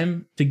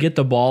time to get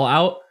the ball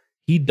out,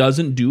 he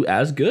doesn't do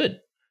as good.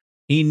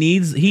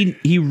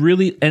 He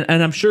really, and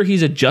I'm sure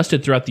he's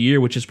adjusted throughout the year,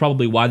 which is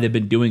probably why they've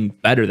been doing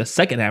better the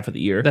second half of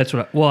the year. That's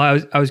what.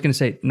 I was going to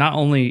say. Not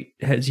only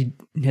has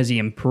he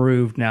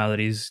improved now that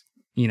he's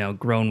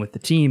grown with the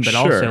team, but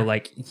also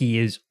like he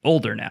is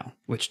older now,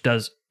 which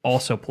does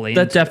also play.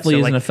 That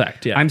definitely is an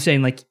effect. Yeah, I'm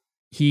saying like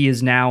he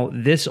is now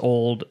this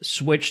old,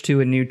 switched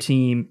to a new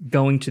team,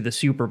 going to the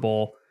Super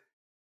Bowl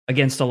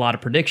against a lot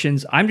of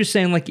predictions. I'm just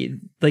saying like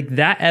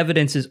that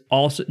evidence is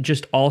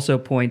also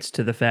points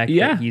to the fact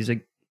that he's a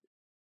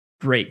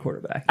great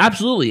quarterback.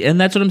 Absolutely. And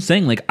that's what I'm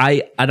saying. Like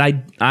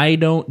I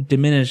don't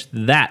diminish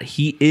that.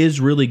 He is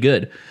really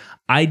good.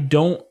 I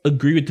don't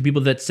agree with the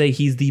people that say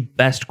he's the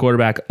best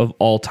quarterback of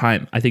all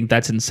time. I think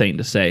that's insane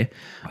to say.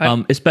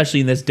 Especially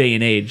in this day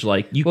and age.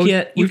 Like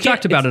we've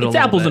talked about it a little bit.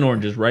 It's apples and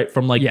oranges, right?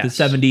 From like the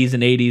 70s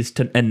and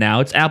 80s and now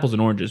it's apples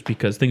and oranges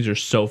because things are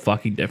so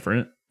fucking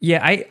different.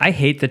 Yeah, I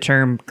hate the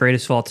term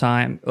greatest of all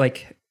time.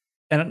 Like,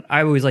 and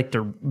I always like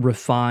to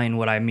refine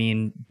what I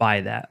mean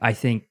by that. I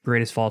think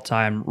greatest of all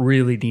time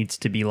really needs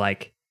to be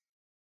like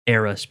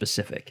era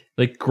specific,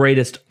 like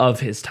greatest of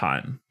his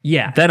time.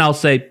 Yeah. Then I'll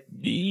say,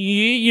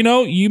 you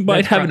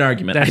might have an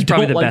argument. That's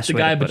probably the best way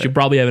guy, but you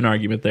probably have an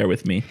argument there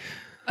with me.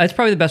 That's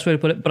probably the best way to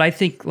put it. But I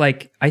think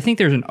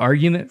there's an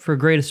argument for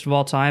greatest of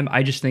all time.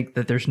 I just think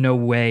that there's no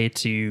way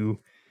to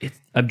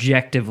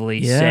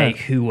objectively say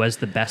who was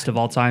the best of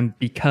all time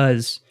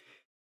because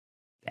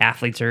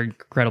athletes are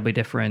incredibly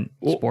different,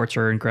 sports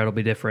are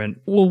incredibly different.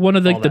 Well, one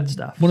of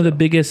the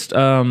biggest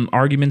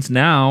arguments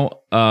now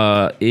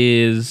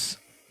is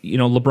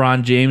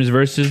LeBron James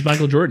versus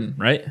Michael Jordan,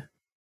 right?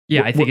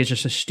 Yeah, I think it's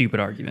just a stupid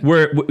argument.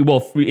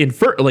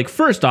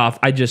 First off,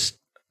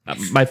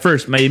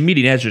 my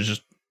immediate answer is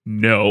just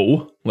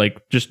no.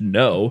 Like, just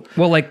no.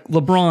 Well, like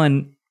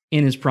LeBron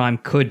in his prime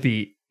could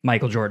beat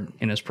Michael Jordan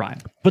in his prime,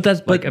 but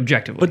that's like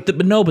objectively.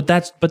 But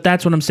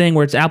that's what I'm saying.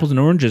 Where it's apples and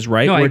oranges,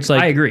 right? No, where it's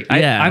like, I agree.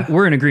 Yeah,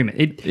 we're in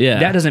agreement.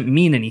 That doesn't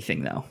mean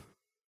anything though.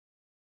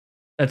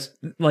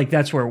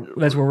 That's where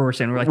we're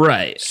saying we're like,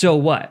 right. So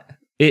what?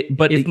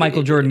 But if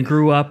Michael Jordan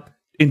grew up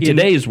in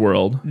today's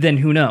world, then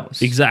who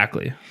knows?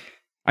 Exactly.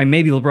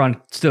 Maybe LeBron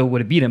still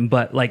would have beat him,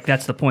 but like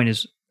that's the point.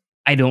 Is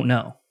I don't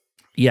know.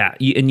 Yeah,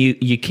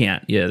 you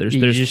can't. Yeah,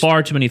 there's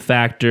far too many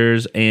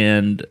factors,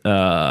 and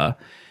I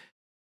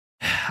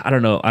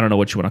don't know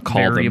what you want to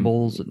call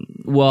variables. Them.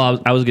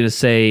 Well, I was going to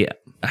say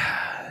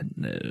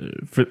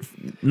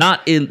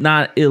not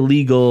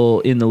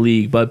illegal in the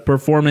league, but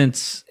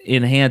performance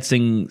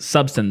enhancing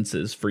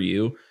substances for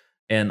you,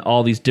 and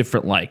all these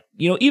different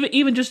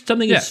even just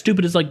something as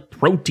stupid as like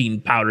protein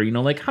powder.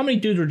 Like how many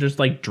dudes were just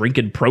like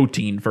drinking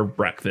protein for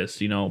breakfast?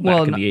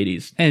 Back in the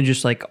 80s, and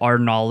just like our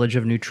knowledge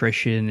of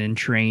nutrition and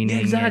training,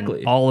 exactly,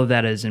 and all of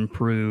that has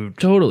improved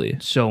totally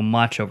so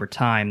much over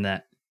time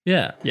that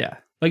yeah.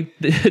 Like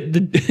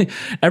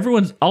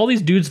all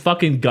these dudes'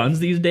 fucking guns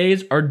these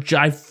days are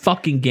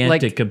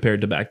gigantic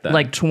compared to back then.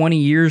 Like 20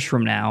 years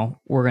from now,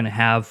 we're gonna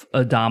have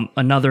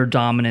another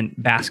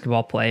dominant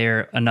basketball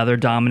player, another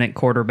dominant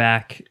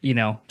quarterback.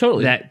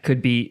 Totally, that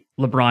could be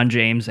LeBron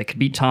James, that could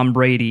be Tom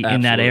Brady. Absolutely.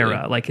 In that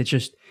era. Like it's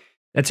just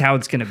that's how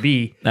it's gonna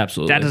be.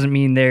 Absolutely, that doesn't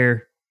mean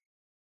they're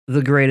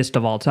the greatest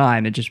of all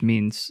time. It just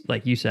means,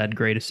 like you said,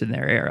 greatest in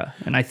their era.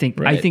 And I think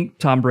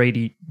Tom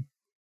Brady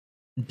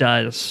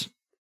does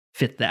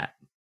fit that.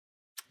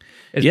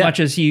 As much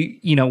as he,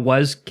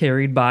 was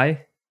carried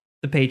by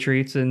the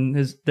Patriots and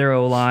their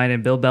O-line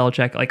and Bill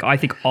Belichick, like I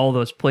think all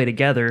those play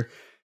together,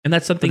 and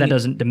that's something that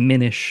doesn't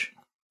diminish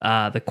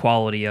the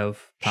quality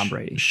of Tom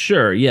Brady.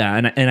 Sure, yeah,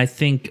 and I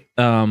think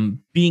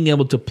being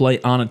able to play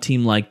on a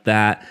team like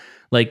that,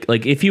 like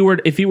if he were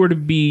to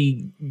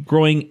be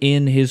growing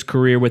in his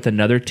career with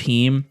another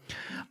team,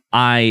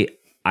 I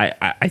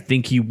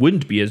think he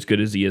wouldn't be as good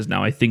as he is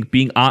now. I think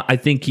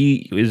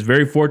he is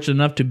very fortunate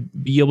enough to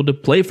be able to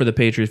play for the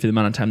Patriots for the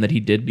amount of time that he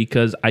did,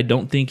 because I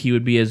don't think he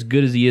would be as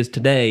good as he is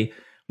today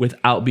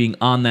without being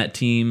on that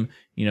team,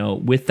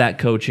 with that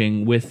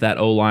coaching, with that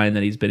O-line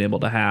that he's been able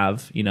to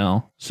have,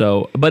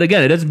 So, but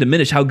again, it doesn't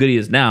diminish how good he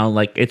is now.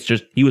 Like, it's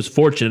just, he was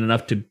fortunate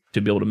enough to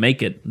be able to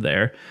make it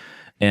there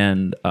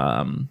and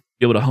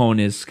be able to hone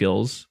his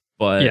skills.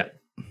 But yeah.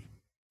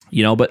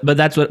 But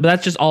that's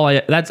all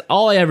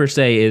I ever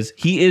say is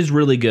he is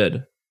really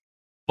good,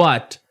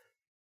 but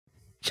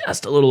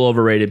just a little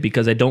overrated,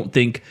 because I don't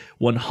think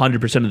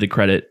 100% of the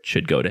credit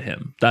should go to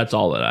him. That's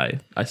all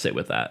that I say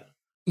with that.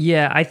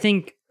 Yeah, I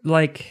think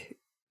the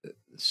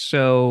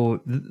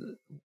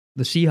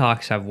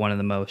Seahawks have one of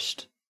the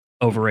most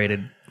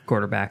overrated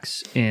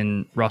quarterbacks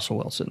in Russell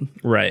Wilson.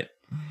 Right.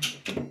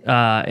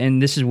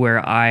 And this is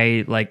where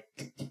I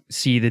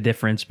see the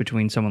difference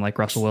between someone like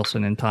Russell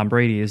Wilson and Tom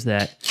Brady, is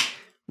that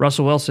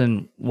Russell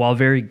Wilson, while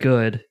very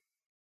good,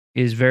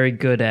 is very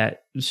good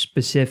at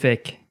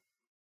specific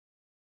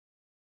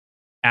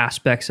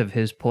aspects of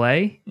his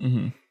play.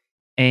 Mm-hmm.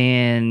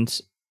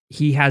 And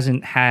he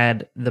hasn't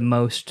had the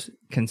most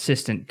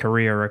consistent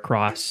career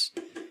across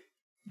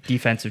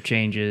defensive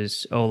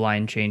changes,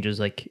 O-line changes.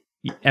 Like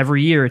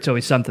every year, it's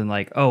always something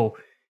like, oh,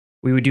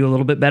 we would do a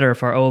little bit better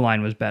if our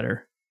O-line was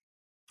better.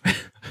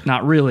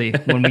 Not really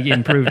when we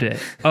improved it.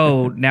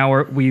 Oh,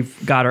 now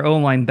we've got our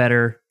O-line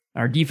better.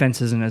 Our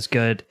defense isn't as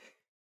good.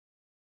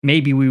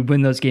 Maybe we would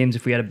win those games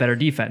if we had a better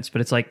defense.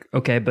 But it's like,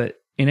 okay, but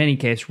in any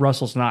case,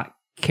 Russell's not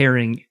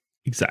carrying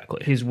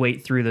his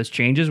weight through those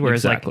changes,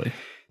 whereas like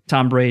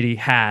Tom Brady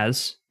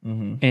has.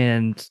 Mm-hmm.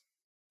 And,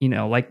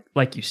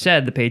 like you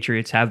said, the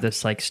Patriots have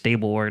this like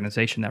stable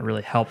organization that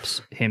really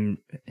helps him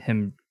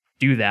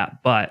do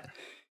that. But,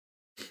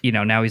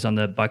 now he's on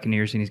the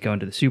Buccaneers and he's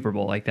going to the Super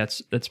Bowl. Like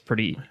that's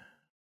pretty,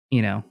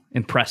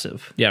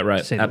 impressive. Yeah,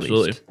 right.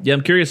 Absolutely. Yeah,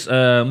 I'm curious.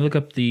 I'm gonna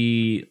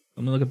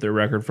look up their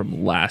record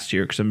from last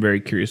year, because I'm very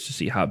curious to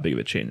see how big of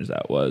a change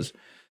that was.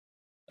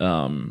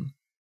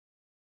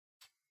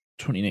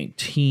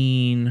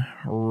 2019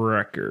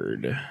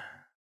 record.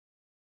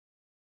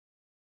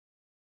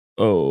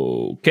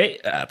 Okay,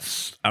 I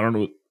don't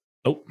know.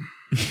 Oh.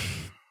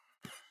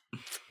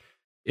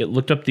 It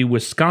looked up the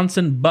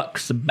Wisconsin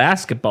Bucks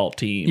basketball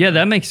team. Yeah,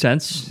 that makes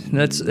sense.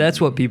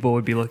 That's what people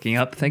would be looking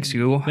up. Thanks,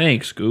 Google.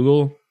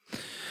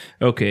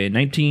 Okay,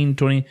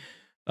 1920.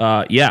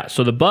 Yeah,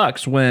 so the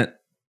Bucks went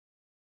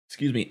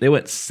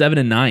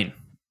 7-9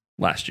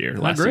 last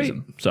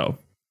season. So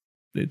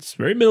it's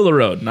very middle of the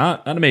road,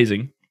 not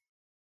amazing.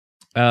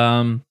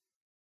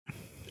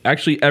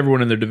 Actually,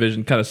 everyone in their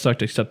division kind of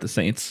sucked except the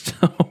Saints.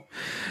 So,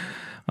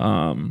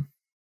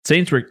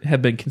 Saints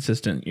have been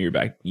consistent year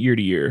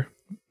to year.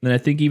 And I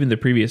think even the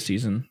previous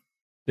season,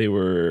 they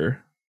were.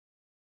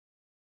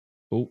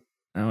 Oh,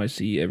 now I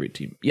see every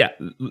team. Yeah,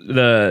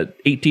 the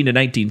 18 to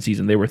 19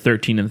 season, they were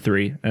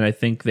 13-3, and I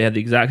think they had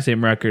the exact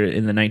same record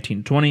in the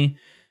 19-20.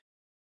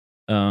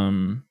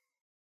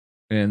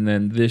 And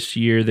then this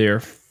year they're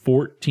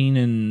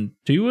 14-2,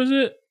 was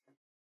it?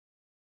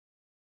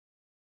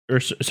 Or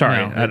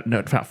sorry, no,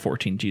 it's not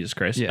 14. Jesus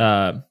Christ.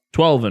 Yeah.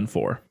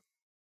 12-4.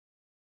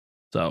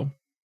 So,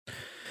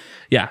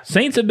 yeah,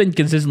 Saints have been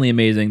consistently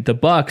amazing. The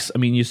Bucks, I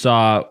mean, you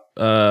saw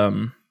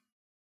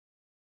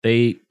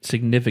they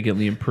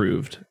significantly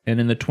improved, and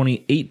in the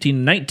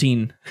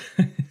 2018-19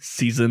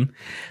 season,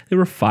 they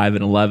were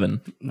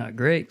 5-11. Not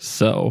great.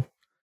 So,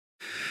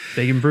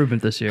 big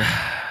improvement this year.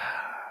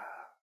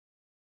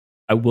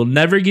 I will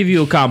never give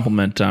you a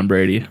compliment, Tom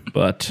Brady,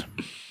 but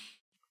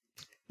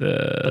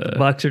the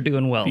Bucks are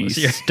doing well this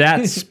year.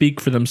 Stats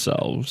speak for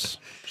themselves.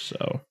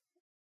 So,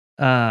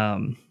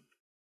 and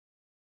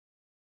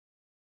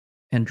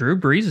Drew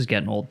Brees is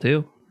getting old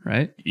too,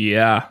 right?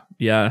 Yeah.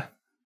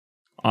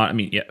 I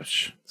mean, yeah.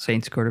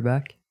 Saints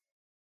quarterback.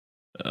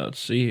 Let's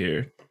see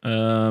here.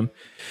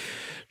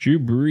 Drew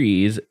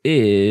Brees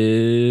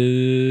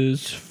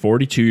is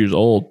 42 years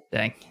old.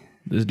 Dang,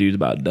 this dude's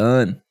about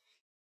done.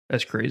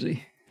 That's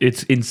crazy.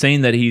 It's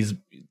insane that he's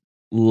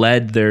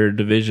led their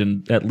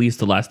division at least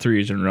the last 3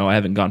 years in a row. I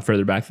haven't gone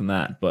further back than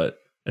that, but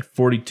at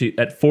 40,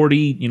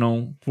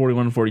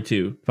 41,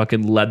 42,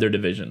 fucking led their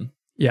division.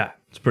 Yeah,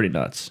 it's pretty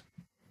nuts.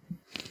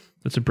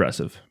 That's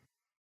impressive.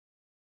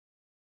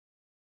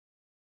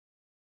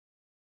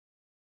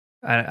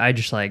 I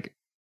just like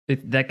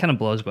that kind of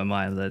blows my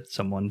mind that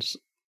someone's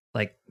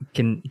like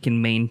can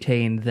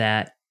maintain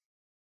that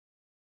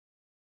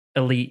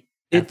elite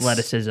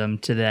athleticism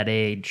to that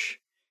age.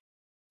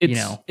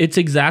 It's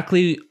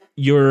exactly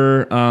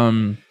your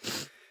comment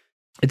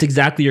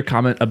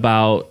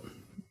about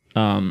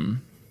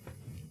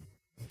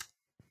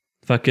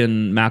fucking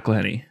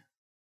McElhenney,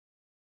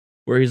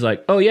 where he's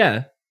like, oh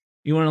yeah,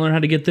 you want to learn how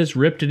to get this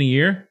ripped in a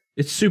year?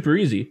 It's super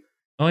easy.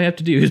 All you have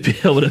to do is be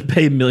able to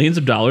pay millions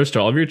of dollars to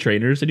all of your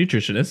trainers and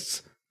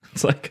nutritionists.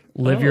 It's like,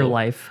 live your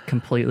life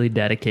completely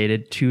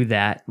dedicated to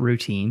that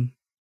routine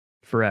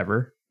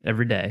forever,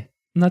 every day.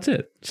 And that's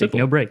it. Take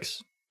no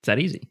breaks. It's that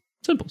easy.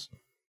 Simples.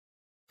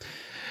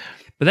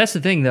 But that's the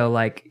thing, though.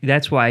 Like,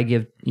 that's why I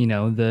give,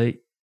 the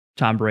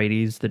Tom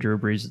Brady's, the Drew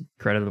Brees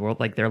credit of the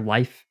world. Like, their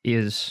life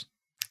is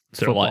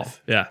their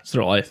life. Yeah, it's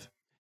their life.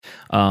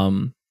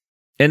 And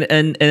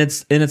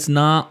it's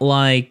not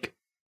like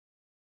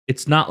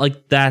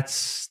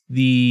that's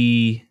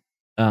the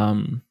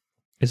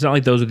it's not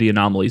like those are the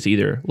anomalies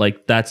either.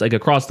 Like, that's like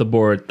across the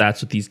board,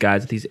 that's what these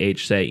guys at these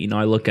age say.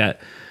 I look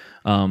at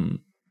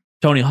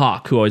Tony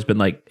Hawk, who has been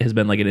like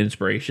an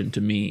inspiration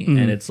to me. Mm-hmm.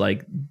 And it's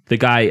like the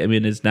guy, I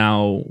mean, is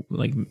now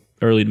like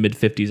early to mid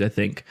 50s, I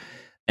think.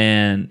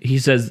 And he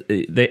says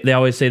they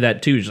always say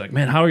that too. He's like,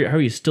 man, how are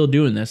you still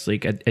doing this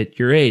like at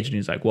your age? And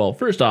he's like, well,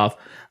 first off,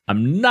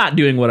 I'm not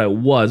doing what I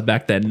was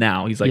back then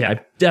now. He's like,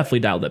 I've definitely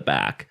dialed it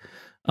back.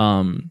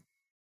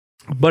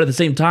 But at the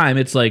same time,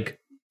 it's like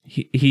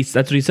he's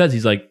that's what he says.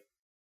 He's like,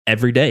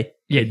 every day.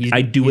 Yeah,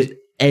 I do it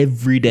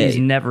every day. He's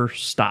never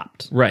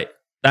stopped. Right.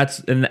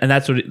 That's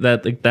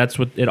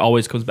what it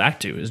always comes back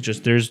to, is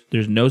just there's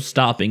no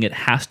stopping. It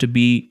has to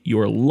be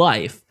your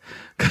life.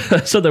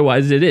 Because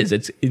otherwise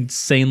it's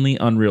insanely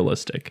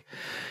unrealistic.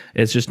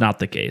 It's just not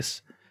the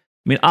case. I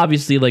mean,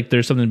 obviously, like,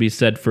 there's something to be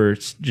said for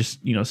just,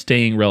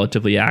 staying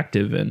relatively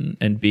active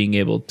and being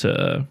able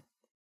to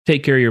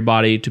take care of your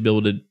body, to be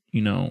able to,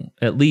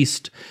 at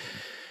least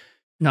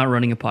not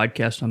running a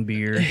podcast on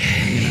beer,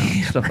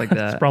 stuff like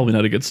that. It's probably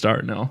not a good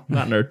start. No,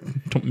 not in our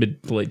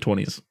mid to late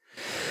 20s.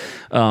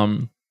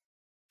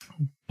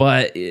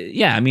 But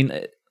yeah, I mean,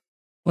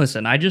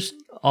 listen,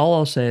 all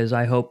I'll say is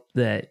I hope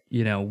that,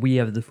 we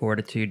have the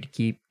fortitude to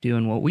keep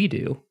doing what we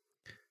do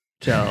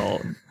till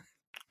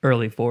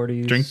early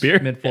 40s, drink beer,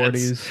 mid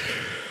 40s. Yes.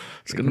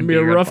 It's going to be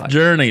a rough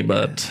journey,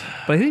 but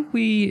I think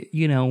we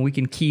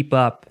can keep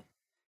up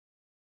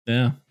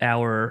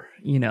our,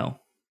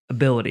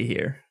 ability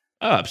here.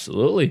 Oh,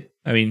 absolutely.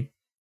 I mean,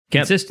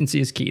 consistency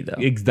is key, though.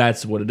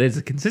 That's what it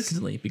is,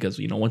 consistently, because,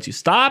 once you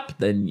stop,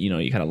 then,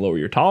 you kind of lower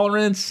your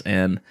tolerance,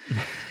 and,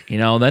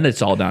 then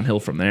it's all downhill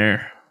from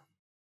there.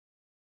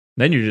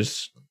 Then you're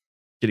just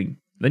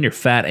then you're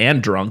fat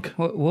and drunk.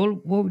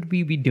 What would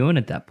we be doing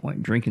at that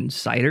point? Drinking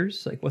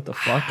ciders? Like, what the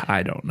fuck?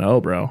 I don't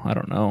know, bro. I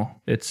don't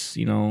know. It's,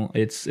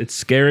 it's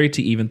scary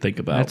to even think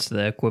about. That's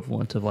the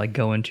equivalent of like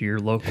going to your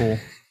local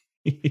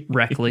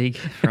rec league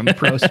from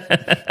pros.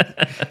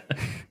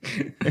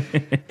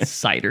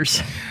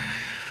 Ciders.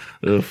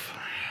 Oof.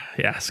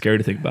 Yeah, scary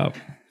to think about.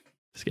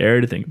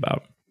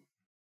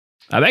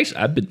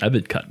 I've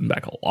been cutting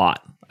back a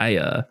lot.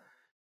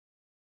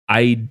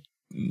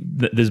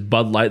 This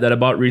Bud Light that I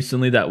bought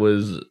recently that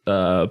was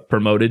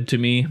promoted to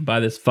me by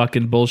this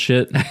fucking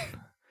bullshit.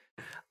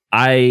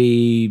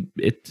 I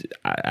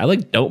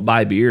like don't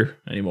buy beer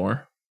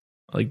anymore.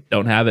 I like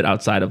don't have it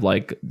outside of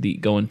like the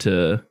going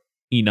to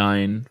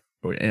E9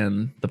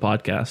 and the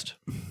podcast.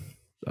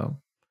 So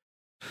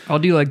I'll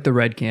do like the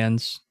red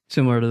cans,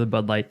 similar to the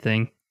Bud Light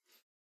thing.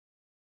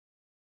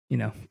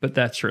 But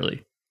that's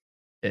really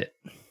it.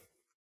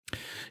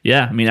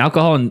 Yeah, I mean,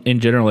 alcohol in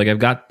general, like I've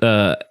got,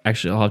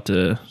 actually I'll have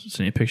to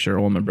send you a picture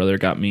of one my brother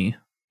got me a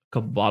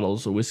couple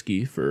bottles of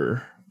whiskey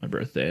for my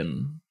birthday,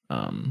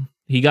 and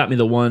he got me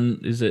the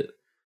one. Is it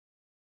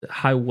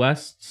High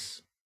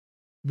West's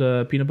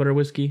the peanut butter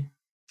whiskey?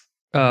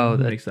 Oh,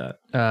 that makes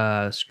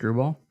that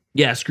Screwball.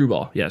 Yeah,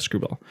 Screwball. He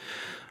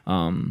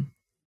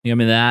got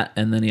me that,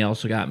 and then he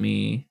also got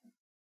me.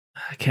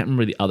 I can't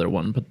remember the other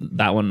one, but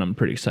that one I'm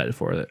pretty excited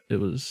for. It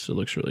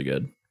looks really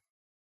good.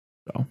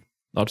 So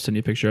I'll just send you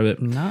a picture of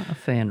it. Not a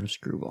fan of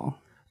Screwball.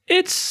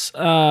 It's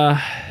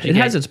it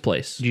has its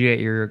place. Did you get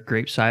your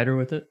grape cider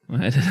with it?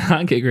 I did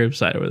not get grape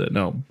cider with it,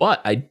 no.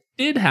 But I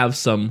did have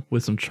some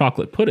with some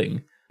chocolate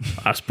pudding.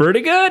 That's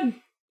pretty good.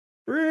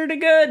 Pretty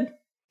good.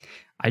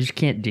 I just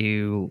can't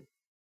do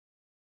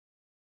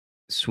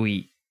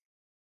sweet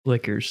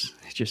liquors.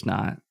 It's just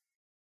not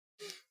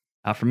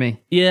for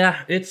me.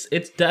 Yeah, it's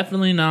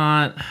definitely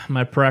not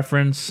my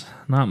preference,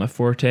 not my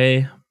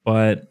forte.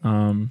 But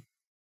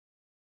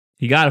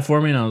he got it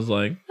for me, and I was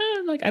like,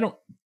 I don't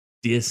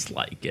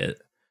dislike it.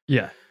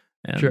 Yeah,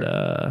 and sure.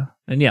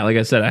 And yeah, like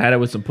I said, I had it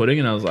with some pudding,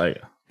 and I was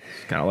like,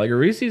 it's kind of like a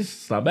Reese's.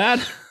 It's not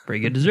bad.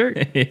 Pretty good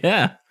dessert.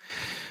 Yeah.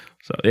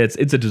 So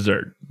it's a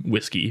dessert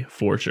whiskey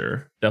for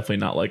sure. Definitely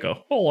not like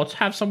let's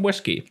have some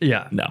whiskey.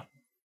 Yeah. No,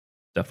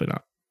 definitely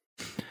not.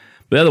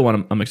 But the other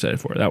one I'm excited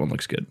for. That one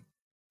looks good.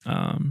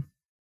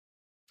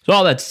 So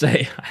all that to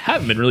say, I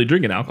haven't been really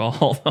drinking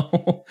alcohol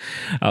though,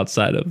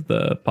 outside of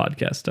the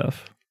podcast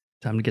stuff.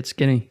 Time to get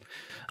skinny.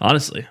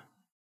 Honestly,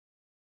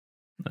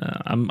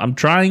 I'm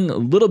trying a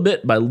little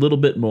bit by little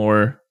bit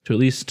more to at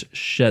least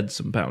shed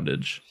some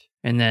poundage.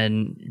 And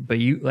then, but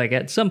you like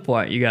at some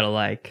point you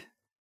gotta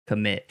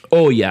commit.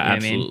 Oh yeah,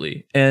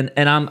 absolutely. I mean?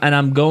 And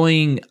I'm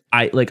going.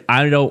 I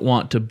don't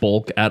want to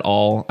bulk at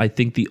all. I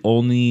think the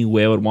only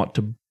way I would want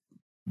to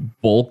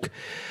bulk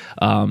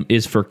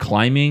is for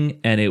climbing,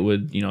 and it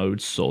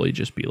would solely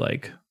just be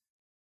like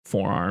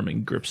forearm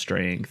and grip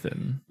strength,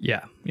 and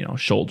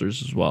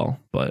shoulders as well.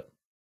 But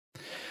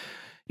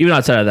even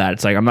outside of that,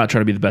 it's like I'm not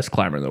trying to be the best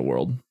climber in the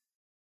world.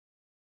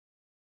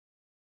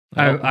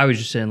 I was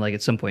just saying,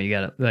 at some point you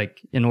gotta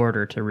in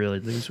order to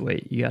really lose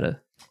weight, you gotta.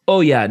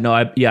 Oh yeah, no,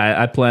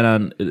 I plan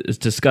on, as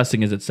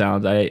disgusting as it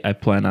sounds, I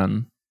plan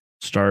on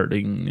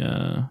starting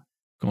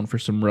going for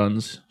some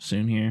runs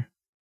soon here.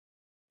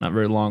 Not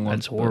very long ones.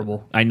 That's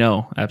horrible. I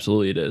know,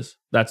 absolutely it is.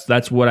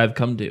 That's what I've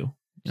come to.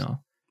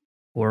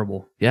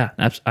 Horrible. Yeah,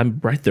 I'm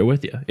right there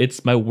with you.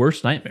 It's my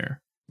worst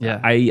nightmare. Yeah,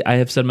 I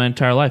have said my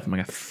entire life, I'm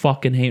like, I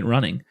fucking hate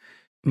running.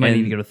 Might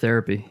need to go to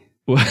therapy.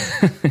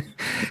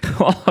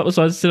 Well, I was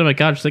sitting on my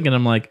couch thinking,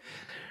 I'm like,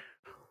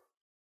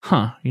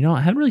 I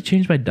haven't really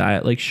changed my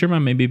diet. Like, sure,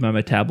 maybe my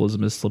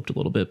metabolism has slipped a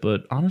little bit,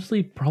 but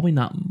honestly, probably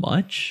not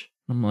much.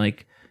 I'm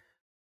like,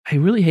 I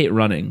really hate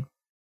running.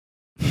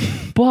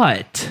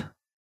 But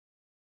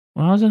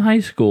when I was in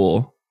high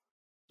school,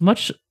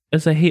 much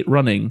as I hate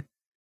running,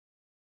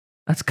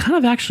 that's kind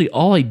of actually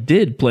all I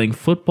did, playing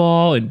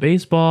football and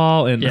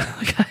baseball. And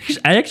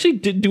I actually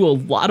did do a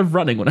lot of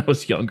running when I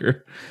was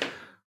younger,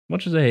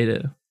 much as I hate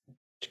it.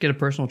 Just get a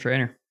personal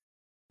trainer.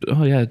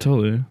 Oh, yeah,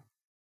 totally.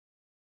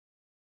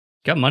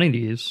 Got money to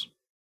use.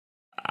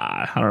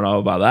 I don't know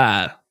about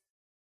that.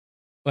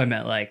 I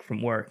meant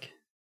from work.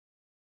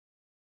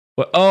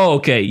 What? Oh,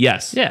 okay.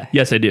 Yes. Yeah.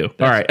 Yes, I do.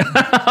 All right.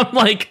 I'm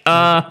like,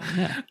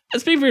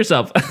 speak for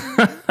yourself.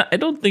 I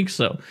don't think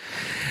so.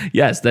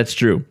 Yes, that's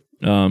true.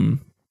 That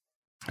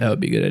would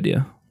be a good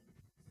idea.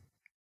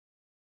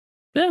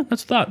 Yeah,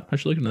 that's a thought. I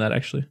should look into that,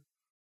 actually.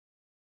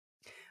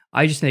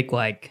 I just think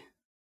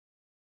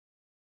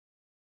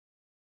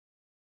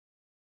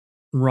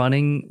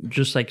running,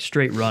 just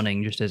straight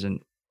running, just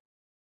isn't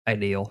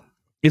ideal.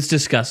 It's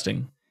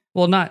disgusting.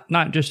 Well, not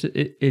just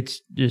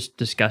it's just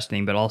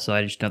disgusting, but also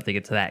I just don't think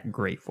it's that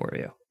great for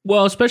you.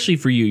 Well, especially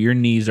for you, your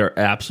knees are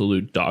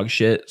absolute dog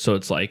shit. So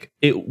it's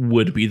it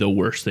would be the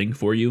worst thing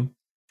for you.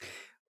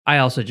 I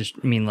also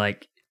just mean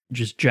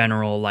just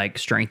general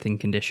strength and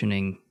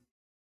conditioning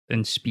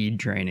and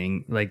speed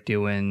training,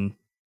 doing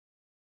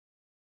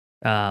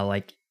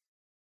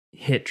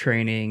HIIT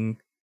training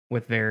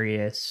with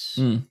various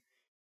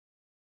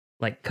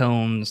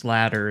cones,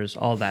 ladders,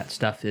 all that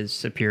stuff is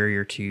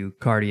superior to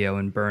cardio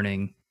and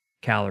burning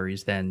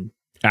calories than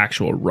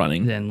actual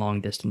running, than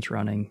long distance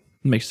running.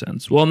 Makes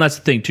sense. Well, and that's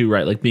the thing too,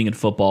 right? Being in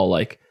football,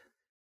 it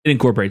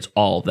incorporates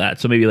all of that.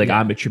 So maybe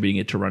I'm attributing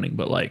it to running,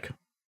 but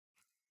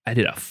I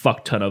did a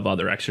fuck ton of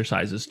other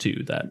exercises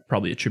too that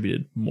probably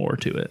attributed more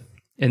to it.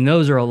 And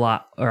those are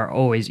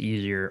always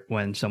easier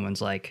when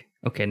someone's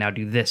okay, now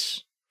do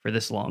this for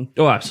this long.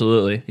 Oh,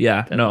 absolutely.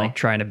 Yeah. Than,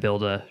 trying to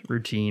build a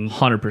routine.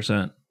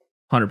 100%.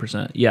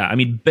 100%. Yeah. I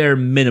mean, bare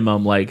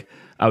minimum, I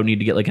would need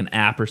to get an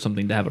app or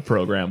something to have a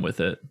program with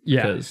it.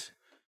 Yeah.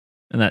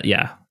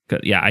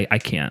 I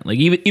can't.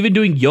 Even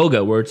doing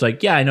yoga where it's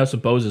I know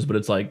some poses, but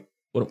it's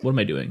what am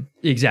I doing?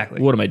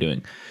 Exactly. What am I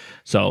doing?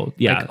 So,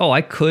 yeah.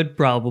 I could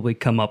probably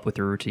come up with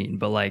a routine,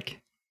 but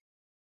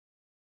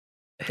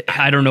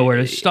I don't know where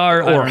to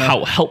start. Or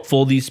how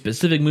helpful these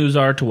specific moves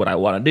are to what I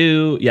want to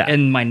do. Yeah.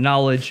 And my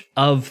knowledge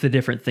of the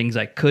different things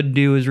I could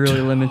do is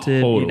really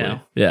limited.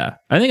 Totally. Yeah.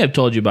 I think I've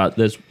told you about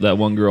that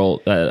one girl,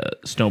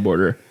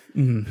 snowboarder.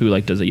 who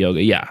like does a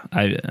yoga. Yeah,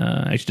 I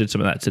actually did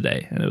some of that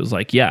today, and it was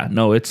like, yeah,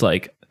 no, it's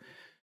like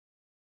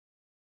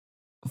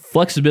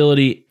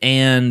flexibility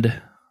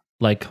and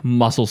like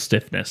muscle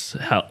stiffness.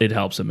 It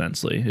helps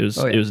immensely. It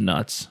was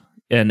nuts,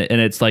 and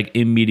it's like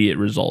immediate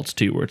results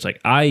too, where it's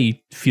like I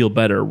feel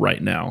better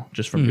right now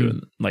just from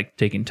doing like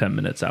taking 10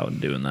 minutes out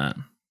and doing that.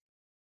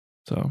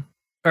 So,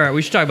 all right,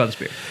 we should talk about this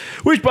beer.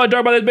 We should probably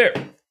talk about this beer.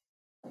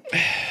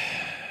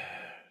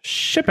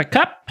 Ship a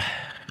cup.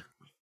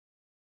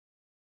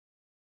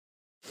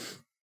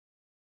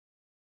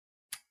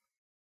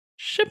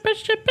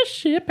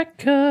 Ship a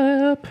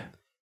cup.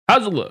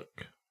 How's it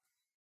look?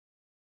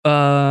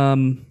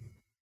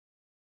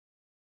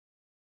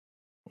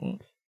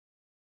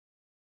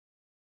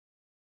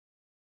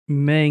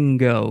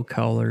 Mango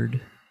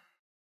colored.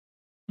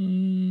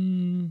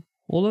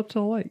 Hold up to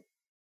the light.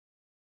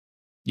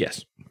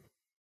 Yes.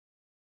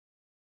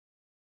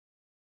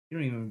 You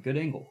don't even have a good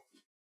angle.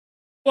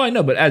 Well, I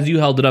know, but as you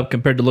held it up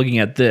compared to looking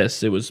at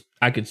this,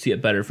 I could see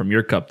it better from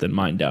your cup than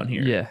mine down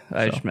here. Yeah,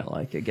 I just meant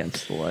like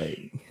against the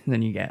light.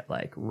 Then you get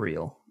like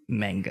real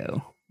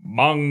mango.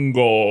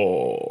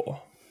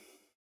 Mango.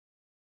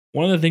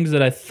 One of the things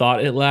that I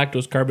thought it lacked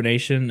was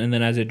carbonation, and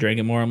then as I drank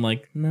it more, I'm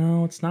like,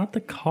 no, it's not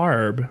the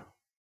carb.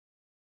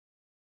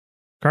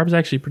 Carb's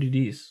actually pretty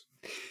decent.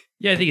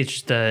 Yeah, I think it's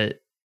just the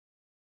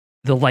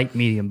light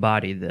medium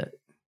body that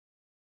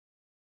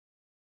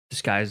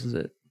disguises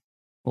it.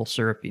 Little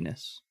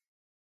syrupiness.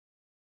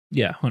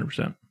 Yeah,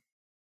 100%.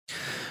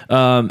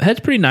 Head's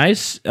pretty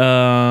nice.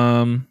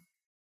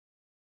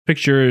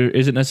 Picture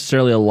isn't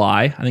necessarily a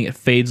lie. I think it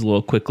fades a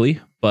little quickly,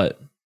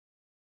 but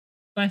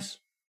nice.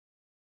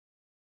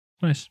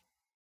 Nice.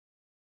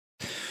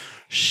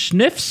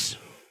 Sniffs?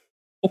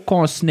 What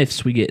kind of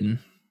sniffs we getting?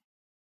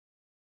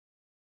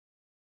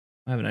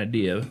 I have an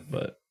idea,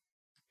 but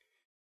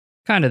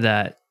kind of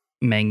that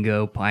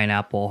mango,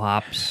 pineapple,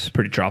 hops.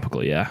 Pretty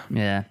tropical, yeah.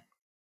 Yeah.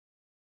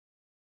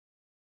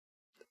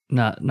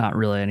 Not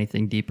really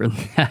anything deeper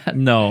than that.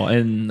 No,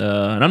 and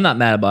I'm not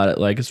mad about it.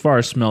 Like as far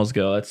as smells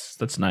go,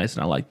 that's nice,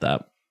 and I like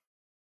that.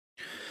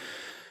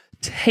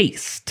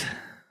 Taste.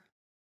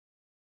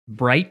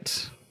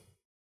 Bright.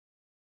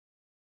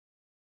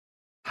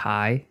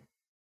 High.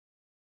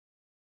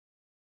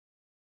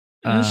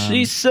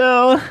 She's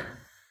so.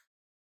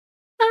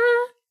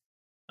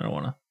 I don't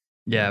want to.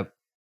 Yeah,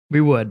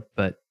 we would,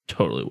 but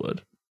totally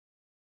would.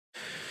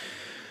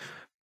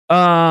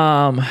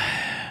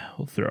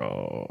 We'll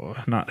throw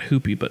not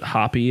hoopy but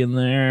hoppy in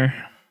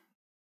there.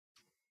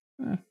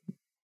 A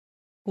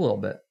little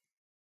bit.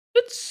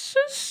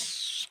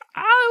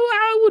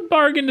 I would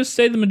bargain to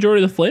say the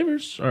majority of the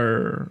flavors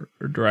are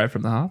derived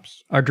from the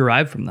hops. Are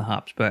derived from the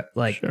hops, but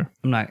like sure.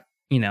 I'm not.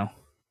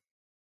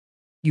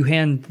 You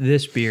hand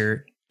this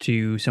beer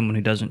to someone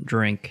who doesn't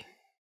drink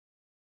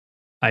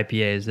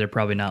IPAs, they're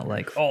probably not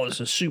like, oh,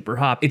 this is super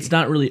hoppy. It's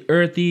not really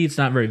earthy. It's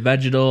not very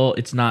vegetal.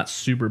 It's not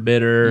super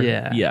bitter.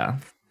 Yeah.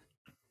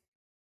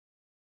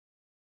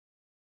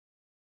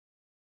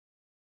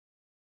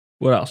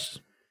 What else?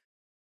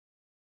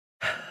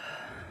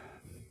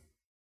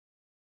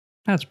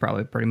 That's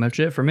probably pretty much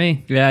it for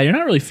me. Yeah, you're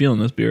not really feeling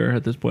this beer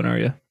at this point, are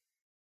you?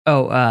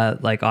 Oh,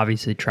 like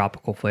obviously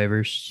tropical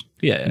flavors.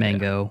 Yeah.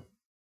 Mango.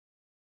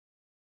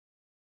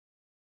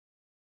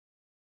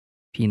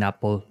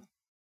 Pineapple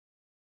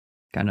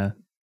kind of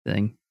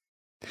thing.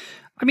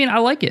 I mean, I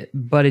like it,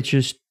 but it's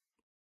just a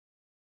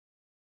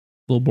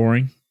little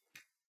boring.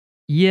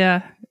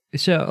 Yeah.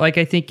 So, like,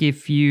 I think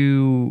if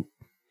you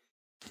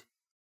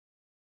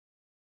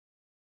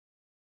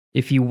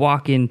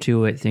walk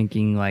into it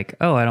thinking like,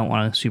 oh, I don't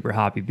want a super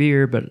hoppy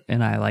beer,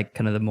 and I like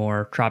kind of the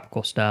more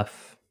tropical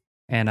stuff,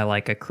 and I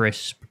like a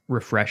crisp,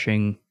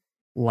 refreshing,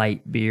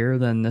 light beer,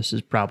 then this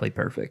is probably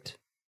perfect.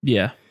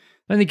 Yeah.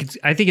 I think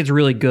it's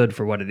really good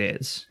for what it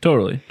is.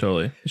 Totally.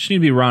 It should need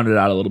to be rounded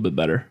out a little bit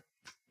better.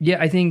 Yeah,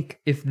 I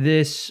think if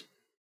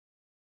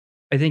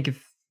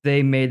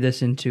they made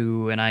this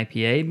into an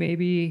IPA,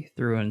 maybe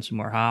threw in some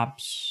more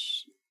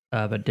hops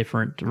of a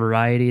different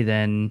variety,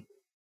 then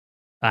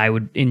I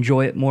would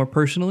enjoy it more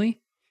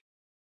personally.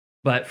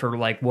 But for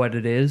like what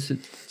it is,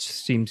 it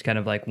seems kind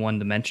of like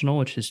one-dimensional,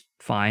 which is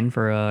fine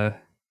for I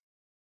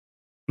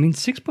mean,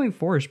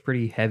 6.4 is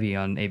pretty heavy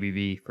on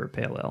ABV for a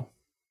pale ale,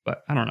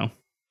 but I don't know.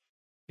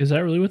 Is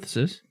that really what this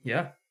is?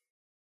 Yeah.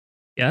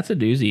 Yeah, that's a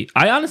doozy.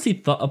 I honestly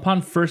thought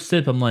upon first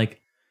sip, I'm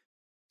like,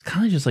 it's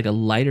kind of just like a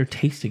lighter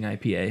tasting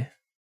IPA.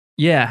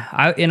 Yeah,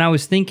 I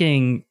was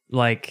thinking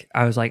like,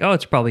 oh,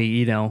 it's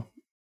probably,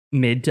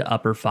 mid to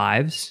upper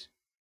fives,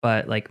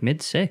 but like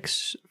mid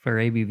 6 for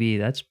ABV,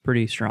 that's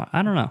pretty strong.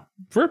 I don't know.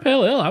 For a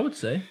pale ale, I would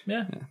say.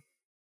 Yeah,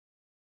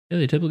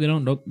 they typically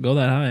don't go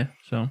that high.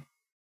 So,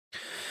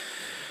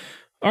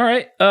 all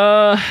right.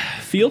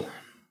 Feel.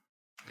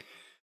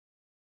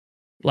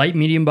 Light,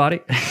 medium body.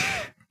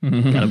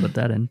 Gotta put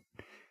that in.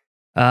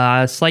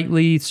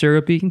 Slightly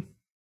syrupy.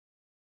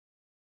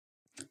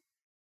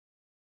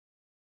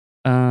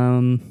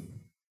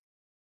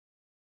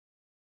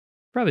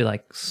 Probably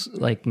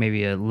like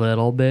maybe a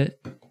little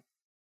bit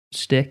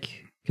stick,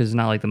 because it's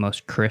not like the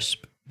most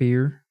crisp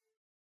beer.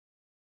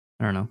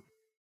 I don't know.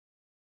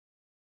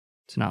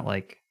 It's not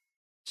like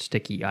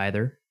sticky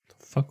either.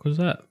 The fuck was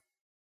that? Is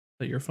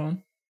that your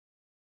phone?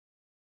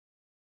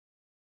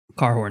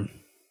 Car horn.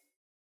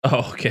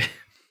 Oh, okay.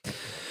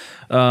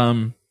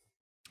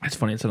 That's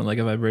funny. It sounded like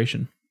a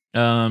vibration.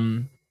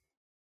 I'd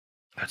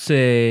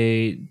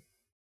say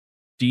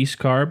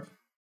Descarb.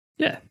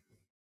 Yeah.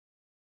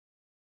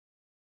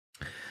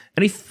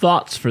 Any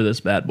thoughts for this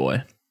bad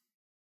boy?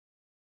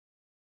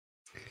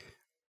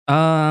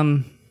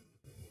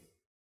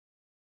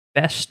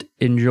 Best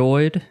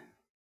enjoyed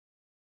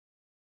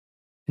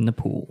in the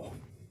pool.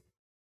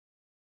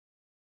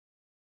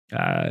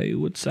 I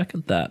would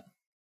second that.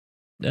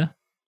 Yeah.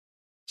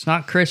 It's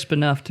not crisp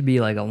enough to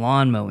be like a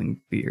lawn mowing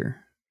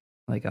beer.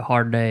 Like a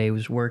hard day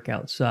was work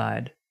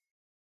outside.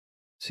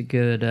 It's a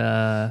good,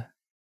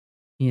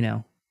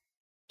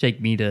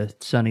 take me to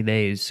sunny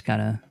days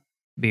kind of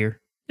beer.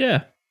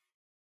 Yeah.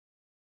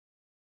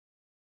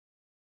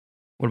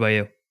 What about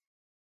you?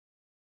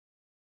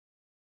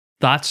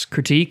 Thoughts,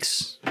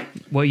 critiques,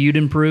 what you'd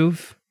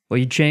improve, what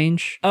you'd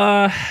change?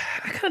 I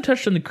kind of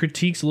touched on the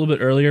critiques a little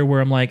bit earlier where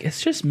I'm like,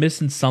 it's just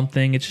missing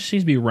something. It just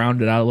needs to be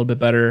rounded out a little bit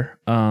better.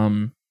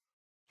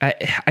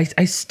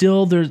 I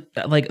still, there's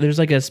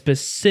like a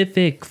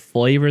specific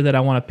flavor that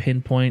I want to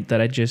pinpoint that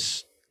I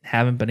just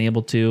haven't been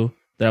able to,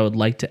 that I would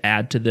like to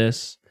add to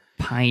this.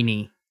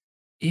 Piney.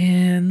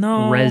 Yeah,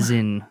 no.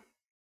 Resin.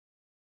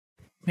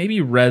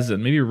 Maybe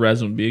resin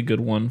would be a good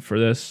one for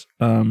this.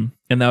 And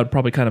that would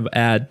probably kind of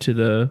add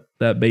to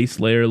that base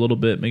layer a little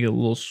bit, make it a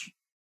little,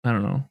 I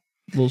don't know,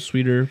 a little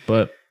sweeter,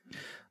 but I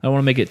don't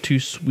want to make it too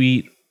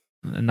sweet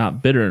and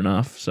not bitter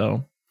enough.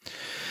 So,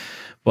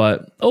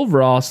 but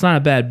overall, it's not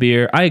a bad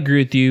beer. I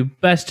agree with you.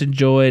 Best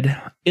enjoyed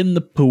in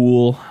the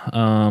pool.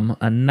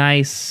 A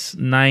nice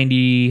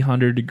 90,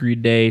 100 degree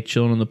day,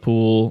 chilling in the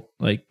pool.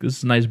 Like, this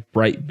is a nice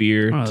bright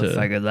beer. I don't know if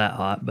I get that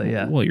hot, but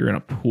yeah. Well, you're in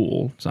a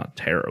pool. It's not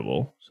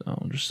terrible. So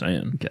I'm just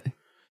saying. Okay.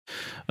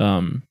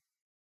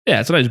 Yeah,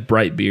 it's a nice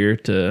bright beer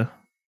to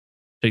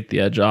take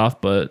the edge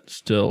off, but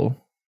still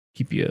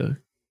keep you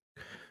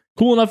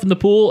cool enough in the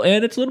pool,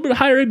 and it's a little bit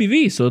higher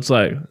ABV, so it's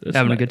like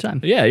having a good time.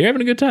 Yeah, you're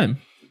having a good time.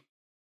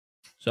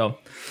 So,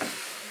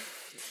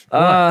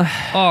 what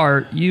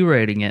are you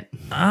rating it?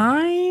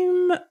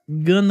 I'm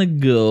gonna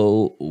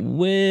go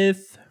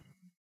with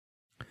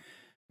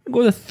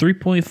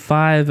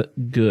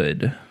 3.5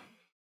 good.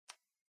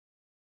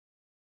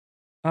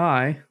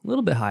 A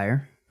little bit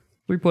higher,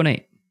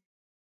 3.8.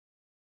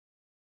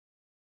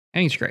 I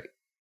think it's great.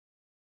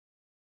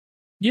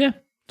 Yeah,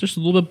 just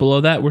a little bit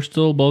below that. We're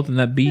still both in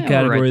that B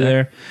category right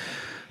there.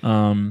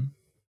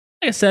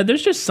 Like I said,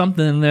 there's just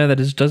something in there that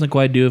just doesn't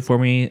quite do it for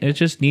me. It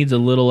just needs a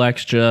little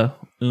extra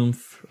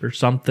oomph or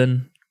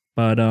something.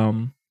 But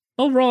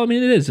overall, I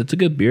mean, it's a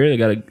good beer. They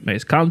got a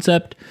nice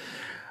concept.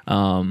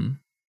 I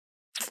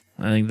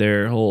think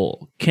their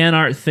whole can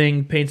art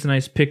thing paints a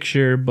nice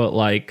picture, but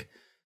like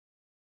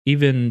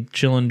even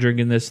chilling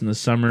drinking this in the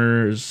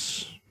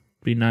summers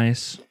be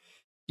nice.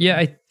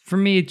 Yeah, for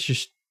me, it's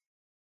just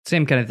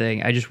same kind of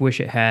thing. I just wish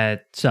it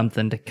had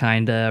something to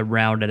kind of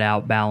round it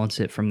out, balance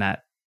it from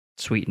that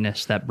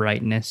sweetness, that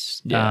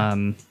brightness.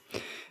 Yeah.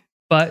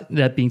 But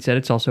that being said,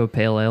 it's also a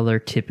pale ale. They're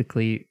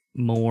typically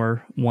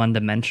more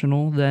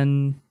one-dimensional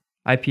than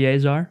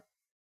IPAs are.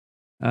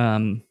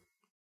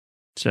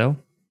 So,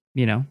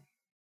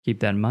 keep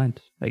that in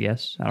mind, I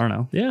guess. I don't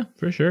know. Yeah,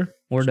 for sure.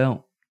 Or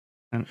don't.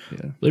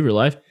 Live your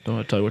life. Don't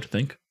want to tell you what to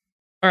think.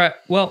 All right.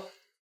 Well,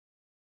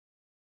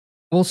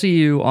 we'll see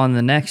you on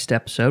the next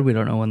episode. We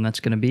don't know when that's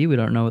going to be. We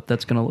don't know what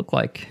that's going to look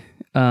like.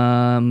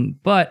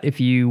 But if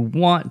you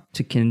want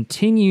to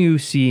continue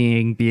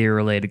seeing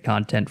beer-related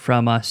content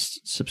from us,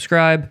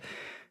 subscribe.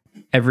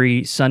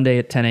 Every Sunday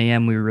at 10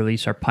 a.m., we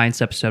release our Pints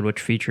episode,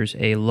 which features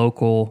a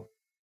local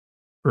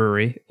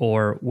brewery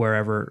or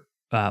wherever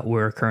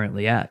we're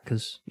currently at.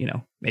 Because,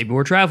 maybe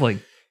we're traveling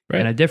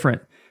and a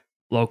different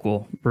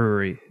local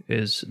brewery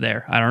is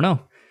there. I don't know.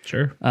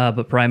 Sure.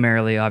 But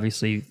primarily,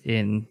 obviously,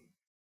 in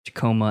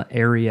Tacoma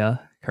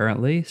area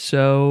currently.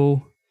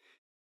 So,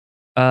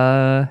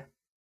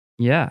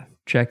 yeah,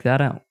 check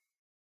that out.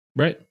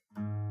 Right.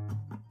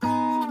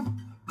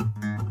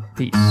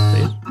 Peace.